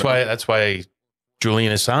 Well, that's why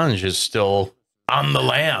Julian Assange is still on the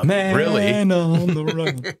lam. Man really? on the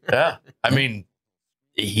run. Yeah. I mean,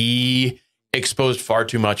 he exposed far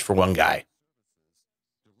too much for one guy.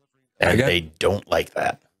 And they don't like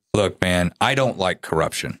that. Look, man, I don't like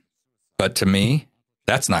corruption. But to me,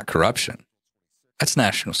 that's not corruption. That's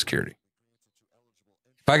national security.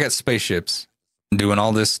 If I got spaceships doing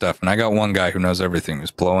all this stuff, and I got one guy who knows everything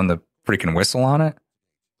who's blowing the freaking whistle on it,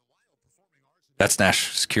 that's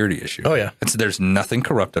national security issue. Oh, yeah. There's nothing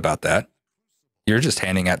corrupt about that. You're just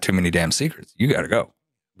handing out too many damn secrets. You got to go.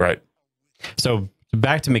 Right. So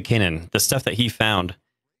back to McKinnon, the stuff that he found,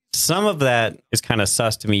 some of that is kind of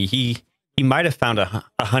sus to me. He might have found a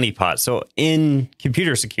honeypot. So in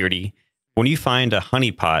computer security, when you find a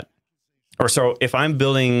honeypot, so if I'm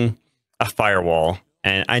building a firewall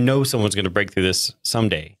and I know someone's going to break through this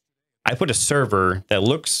someday, I put a server that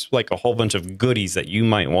looks like a whole bunch of goodies that you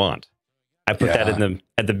might want. I put that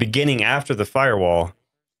at the beginning after the firewall.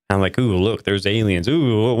 I'm like, ooh, look, there's aliens.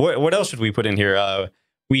 Ooh, what else should we put in here?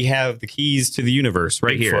 We have the keys to the universe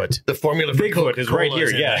right here. The formula for Bigfoot is right here.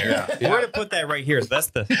 Yeah. We're going to put that right here. So that's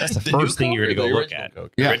the first thing you're going to go look at.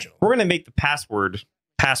 Yeah. We're going to make the password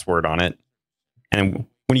on it. And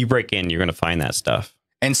when you break in, you're going to find that stuff.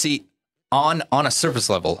 And see, on a surface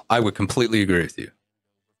level, I would completely agree with you.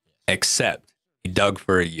 Except he dug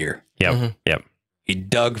for a year. Yep. Mm-hmm. Yep. He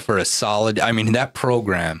dug for a solid, that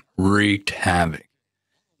program wreaked havoc.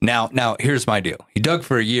 Now here's my deal. He dug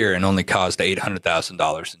for a year and only caused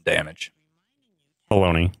 $800,000 in damage.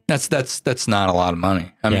 Baloney. That's not a lot of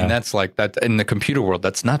money. I mean, that's like that in the computer world,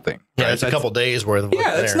 that's nothing. Yeah, right? it's a couple days worth of work.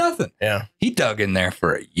 Yeah, that's nothing. Yeah. He dug in there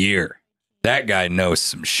for a year. That guy knows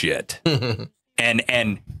some shit.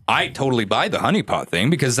 And I totally buy the honeypot thing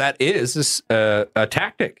because that is a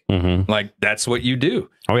tactic. Mm-hmm. Like, that's what you do.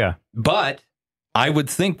 Oh, yeah. But I would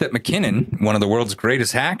think that McKinnon, one of the world's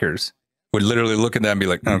greatest hackers, would literally look at that and be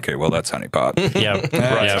like, okay, well, that's honeypot. Yeah.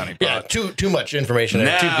 Honeypot. Yeah, too much information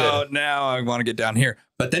there. Too good. Now I want to get down here.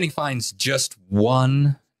 But then he finds just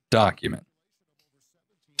one document.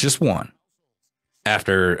 Just one.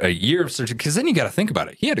 After a year of searching, because then you got to think about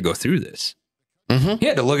it. He had to go through this. He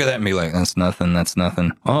had to look at that and be like, that's nothing. That's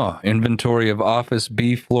nothing. Oh, inventory of office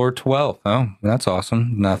B floor 12. Oh, that's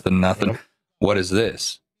awesome. Nothing. Yep. What is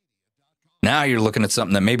this? Now you're looking at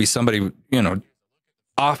something that maybe somebody,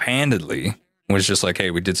 offhandedly was just like,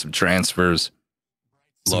 hey, we did some transfers.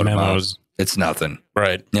 Some memos. It's nothing.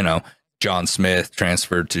 Right. John Smith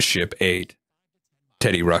transferred to ship 8.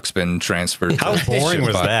 Teddy Ruxpin transferred. How boring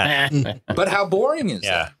was that? But how boring is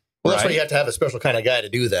that? Well, that's why you have to have a special kind of guy to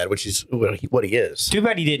do that, which is what he is. Too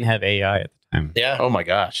bad he didn't have AI at the time. Yeah. Oh my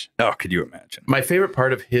gosh. Oh, could you imagine? My favorite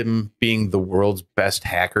part of him being the world's best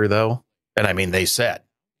hacker, though, and I mean, they said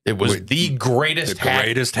it was the greatest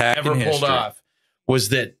hack ever pulled off, was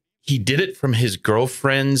that he did it from his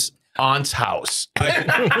girlfriend's aunt's house.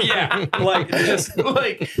 Yeah, well,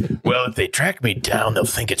 if they track me down, they'll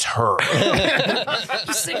think it's her.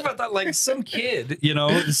 Just think about that, like some kid,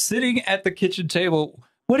 sitting at the kitchen table.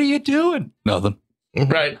 What are you doing? Nothing.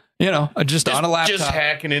 Right. Just on a laptop. Just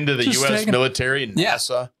hacking into the U.S. military and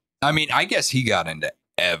NASA. I mean, I guess he got into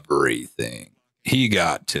everything. He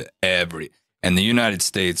got to and the United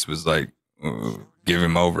States was like, give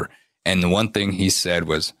him over. And the one thing he said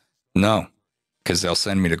was, no, because they'll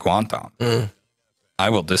send me to Guantanamo. I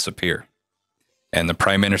will disappear. And the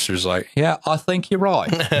prime minister's like, yeah, I think you're right.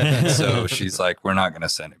 So she's like, we're not going to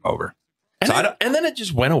send him over. And then it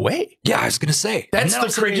just went away. Yeah, I was going to say. That's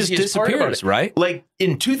the craziest part about it, right? Like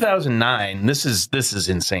in 2009, this is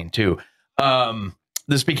insane too.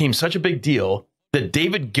 This became such a big deal that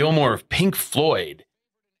David Gilmour of Pink Floyd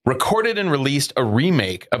recorded and released a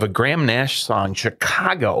remake of a Graham Nash song,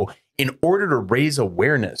 Chicago, in order to raise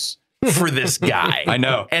awareness for this guy. I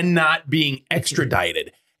know. And not being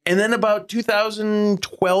extradited. And then about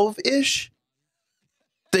 2012-ish,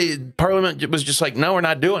 the Parliament was just like, no, we're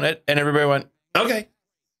not doing it. And everybody went, okay.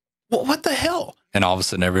 Well, what the hell? And all of a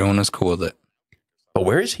sudden, everyone was cool with it. But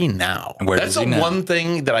where is he now? That's the one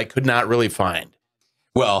thing that I could not really find.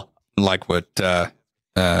 Well, like what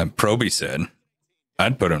Proby said,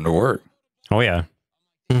 I'd put him to work. Oh, yeah.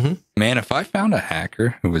 Mm-hmm. Man, if I found a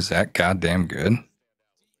hacker who was that goddamn good,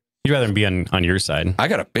 you'd rather be on your side. I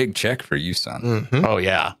got a big check for you, son. Mm-hmm. Oh,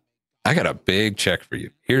 yeah. I got a big check for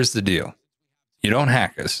you. Here's the deal. You don't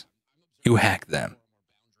hack us. You hack them.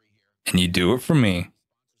 And you do it for me.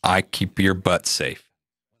 I keep your butt safe.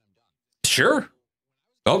 Sure.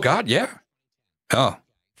 Oh, God, yeah. Oh,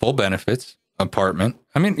 full benefits, apartment.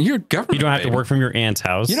 I mean, you're government. You don't have to work from your aunt's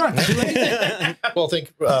house. You don't have to do anything. Well,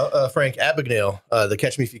 think Frank Abagnale, the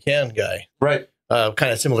Catch Me If You Can guy. Right.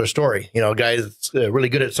 Kind of similar story. A guy that's really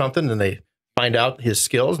good at something, and they find out his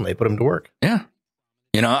skills, and they put him to work. Yeah.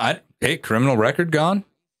 Hey, criminal record gone.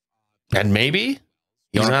 And maybe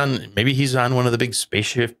he's on one of the big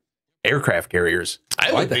spaceship aircraft carriers.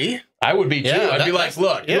 I would be too. I'd be like,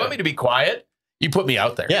 look, you want me to be quiet? You put me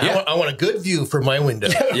out there. Yeah. I want a good view from my window.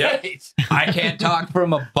 Yeah. I can't talk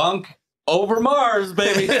from a bunk over Mars,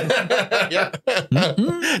 baby. Yeah.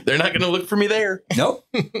 Mm-hmm. They're not going to look for me there. Nope.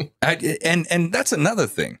 And that's another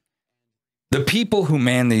thing. The people who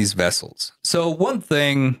man these vessels. So one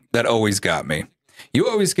thing that always got me, you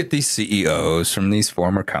always get these CEOs from these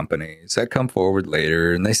former companies that come forward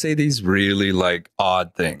later and they say these really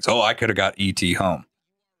odd things. Oh, I could have got ET home.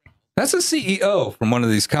 That's a CEO from one of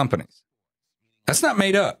these companies. That's not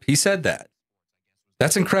made up. He said that.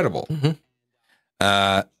 That's incredible.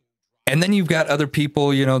 Mm-hmm. And then you've got other people,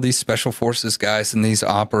 these special forces guys and these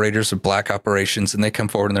operators of black operations, and they come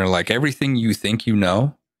forward and they're like, everything you think you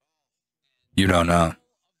know, you don't know.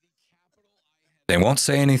 They won't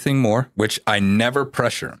say anything more, which I never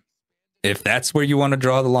pressure them. If that's where you want to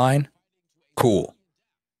draw the line, cool.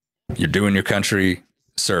 You're doing your country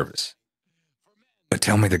service. But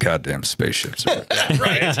tell me the goddamn spaceships.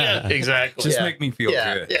 Right. Yeah, exactly. Just make me feel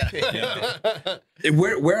good. Yeah.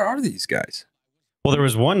 Where are these guys? Well, there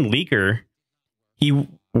was one leaker. He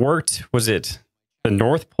worked, was it the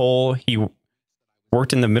North Pole? He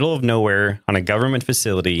worked in the middle of nowhere on a government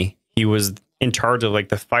facility. He was in charge of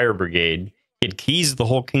the fire brigade. He had keys to the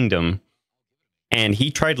whole kingdom. And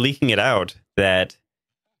he tried leaking it out that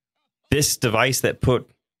this device that put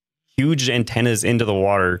huge antennas into the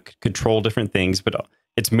water could control different things, but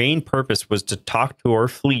its main purpose was to talk to our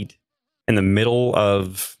fleet in the middle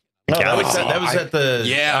of the galaxy. That was at the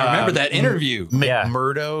I remember that interview.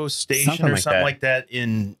 McMurdo Station or something like that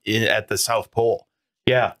in at the South Pole.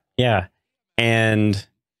 Yeah. And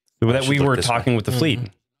that we were talking with the fleet.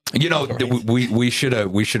 We should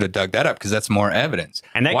have dug that up because that's more evidence.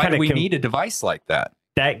 And why do we need a device like that?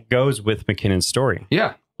 That goes with McKinnon's story.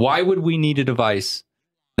 Yeah. Why would we need a device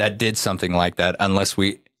that did something like that unless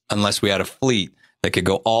we had a fleet that could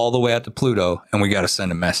go all the way out to Pluto and we got to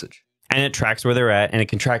send a message? and it tracks where they're at, and it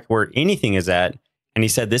can track where anything is at. And he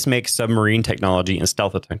said this makes submarine technology and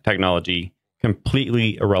stealth technology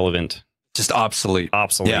completely irrelevant. Just obsolete.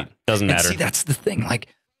 Obsolete. Yeah. Doesn't matter. See, that's the thing. Like,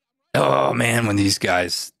 oh man, when these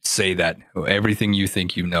guys say that, everything you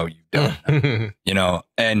think you know, you don't. You know,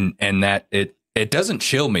 and that it doesn't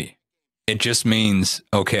chill me. It just means,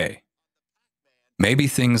 okay, maybe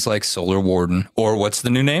things like Solar Warden, or what's the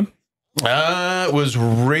new name? It was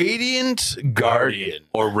Radiant Guardian.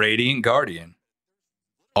 Or Radiant Guardian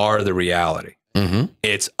are the reality.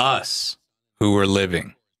 It's us who are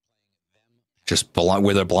living just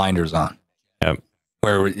with our blinders on. Yep.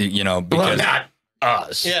 Where, you know, because not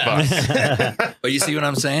us. Yeah. but you see what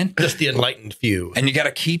I'm saying? Just the enlightened few. And you got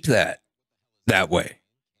to keep that way.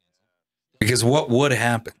 Because what would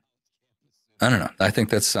happen? I don't know. I think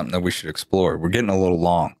that's something that we should explore. We're getting a little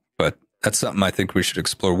long, but that's something I think we should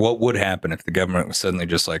explore. What would happen if the government was suddenly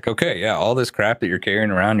just like, okay, yeah, all this crap that you're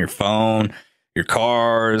carrying around, your phone, your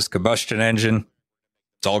cars, combustion engine,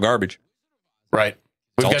 it's all garbage. Right.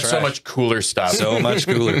 We've got trash. so much cooler stuff. So much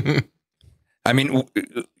cooler. I mean,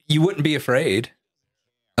 you wouldn't be afraid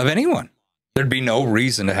of anyone. There'd be no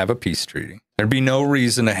reason to have a peace treaty. There'd be no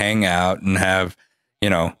reason to hang out and have, you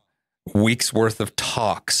know, weeks worth of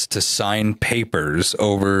talks to sign papers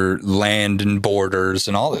over land and borders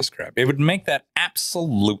and all this crap. It would make that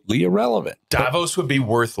absolutely irrelevant. Davos would be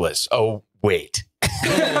worthless. Oh, wait.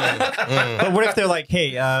 But what if they're like,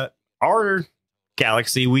 hey, our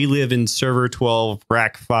galaxy, we live in server 12,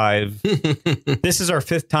 rack 5. This is our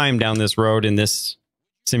 5th time down this road in this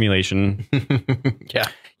simulation. Yeah.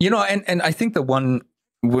 You know, and I think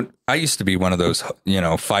I used to be one of those, you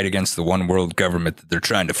know, fight against the one world government that they're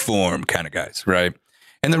trying to form kind of guys, right?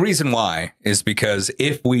 And the reason why is because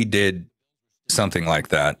if we did something like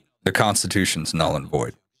that, the Constitution's null and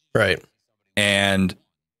void. Right. And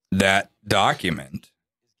that document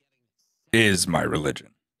is my religion.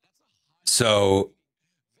 So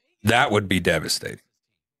that would be devastating.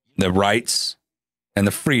 The rights and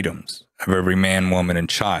the freedoms of every man, woman, and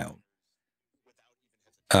child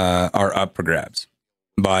are up for grabs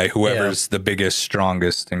by whoever's the biggest,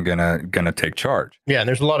 strongest, and gonna take charge. Yeah, and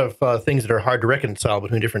there's a lot of things that are hard to reconcile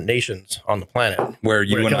between different nations on the planet. Where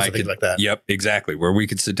you and I could, like that. Yep, exactly. Where we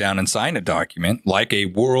could sit down and sign a document like a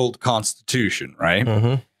world constitution,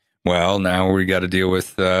 right? Well, now we got to deal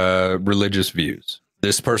with religious views.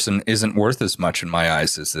 This person isn't worth as much in my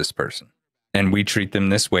eyes as this person. And we treat them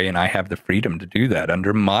this way, and I have the freedom to do that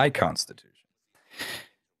under my constitution.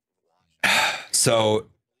 So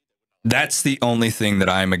that's the only thing that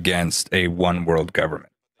I'm against a one world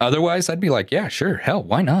government. Otherwise, I'd be like, yeah, sure. Hell,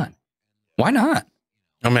 why not? Why not?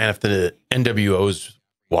 Oh, man, if the NWO's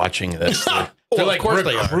watching this, they're like,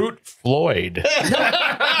 recruit Floyd.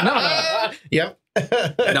 No. Yep.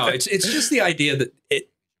 No, it's just the idea that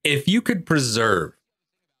if you could preserve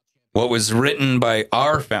what was written by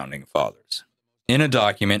our founding fathers in a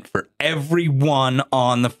document for everyone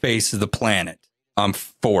on the face of the planet, I'm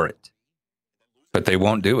for it. But they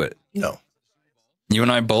won't do it. No. You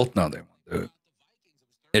and I both know they won't do it.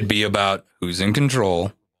 It'd be about who's in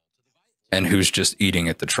control and who's just eating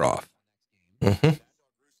at the trough.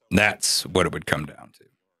 That's what it would come down to.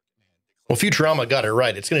 Well, Futurama got it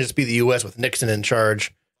right. It's going to just be the U.S. with Nixon in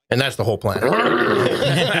charge, and that's the whole planet.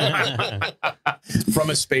 From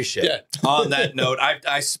a spaceship. Yeah. On that note,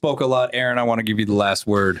 I spoke a lot. Aaron, I want to give you the last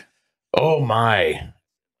word. Oh, my.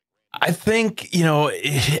 I think, you know,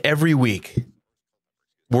 every week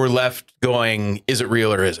we're left going, is it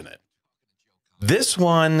real or isn't it? This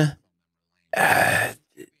one,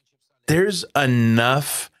 there's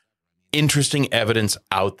enough interesting evidence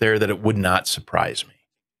out there that it would not surprise me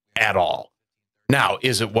at all. Now,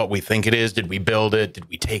 is it what we think it is? Did we build it? Did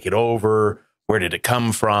we take it over? Where did it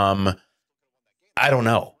come from? I don't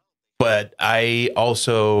know. But I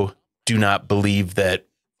also do not believe that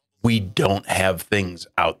we don't have things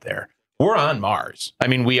out there. We're on Mars. I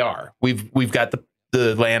mean, we are. We've got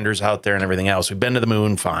the landers out there and everything else. We've been to the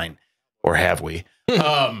moon, fine. Or have we?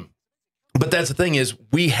 But that's the thing is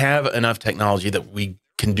we have enough technology that we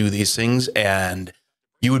can do these things, and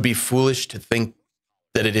you would be foolish to think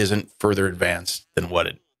that it isn't further advanced than what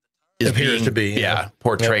it is appears to be. Yeah,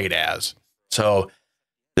 portrayed as. So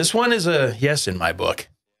this one is a yes in my book.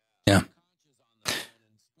 Yeah.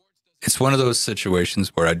 It's one of those situations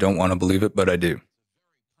where I don't want to believe it, but I do.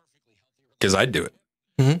 Because I'd do it.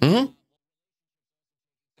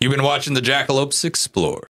 You've been watching the Jackalopes Explore.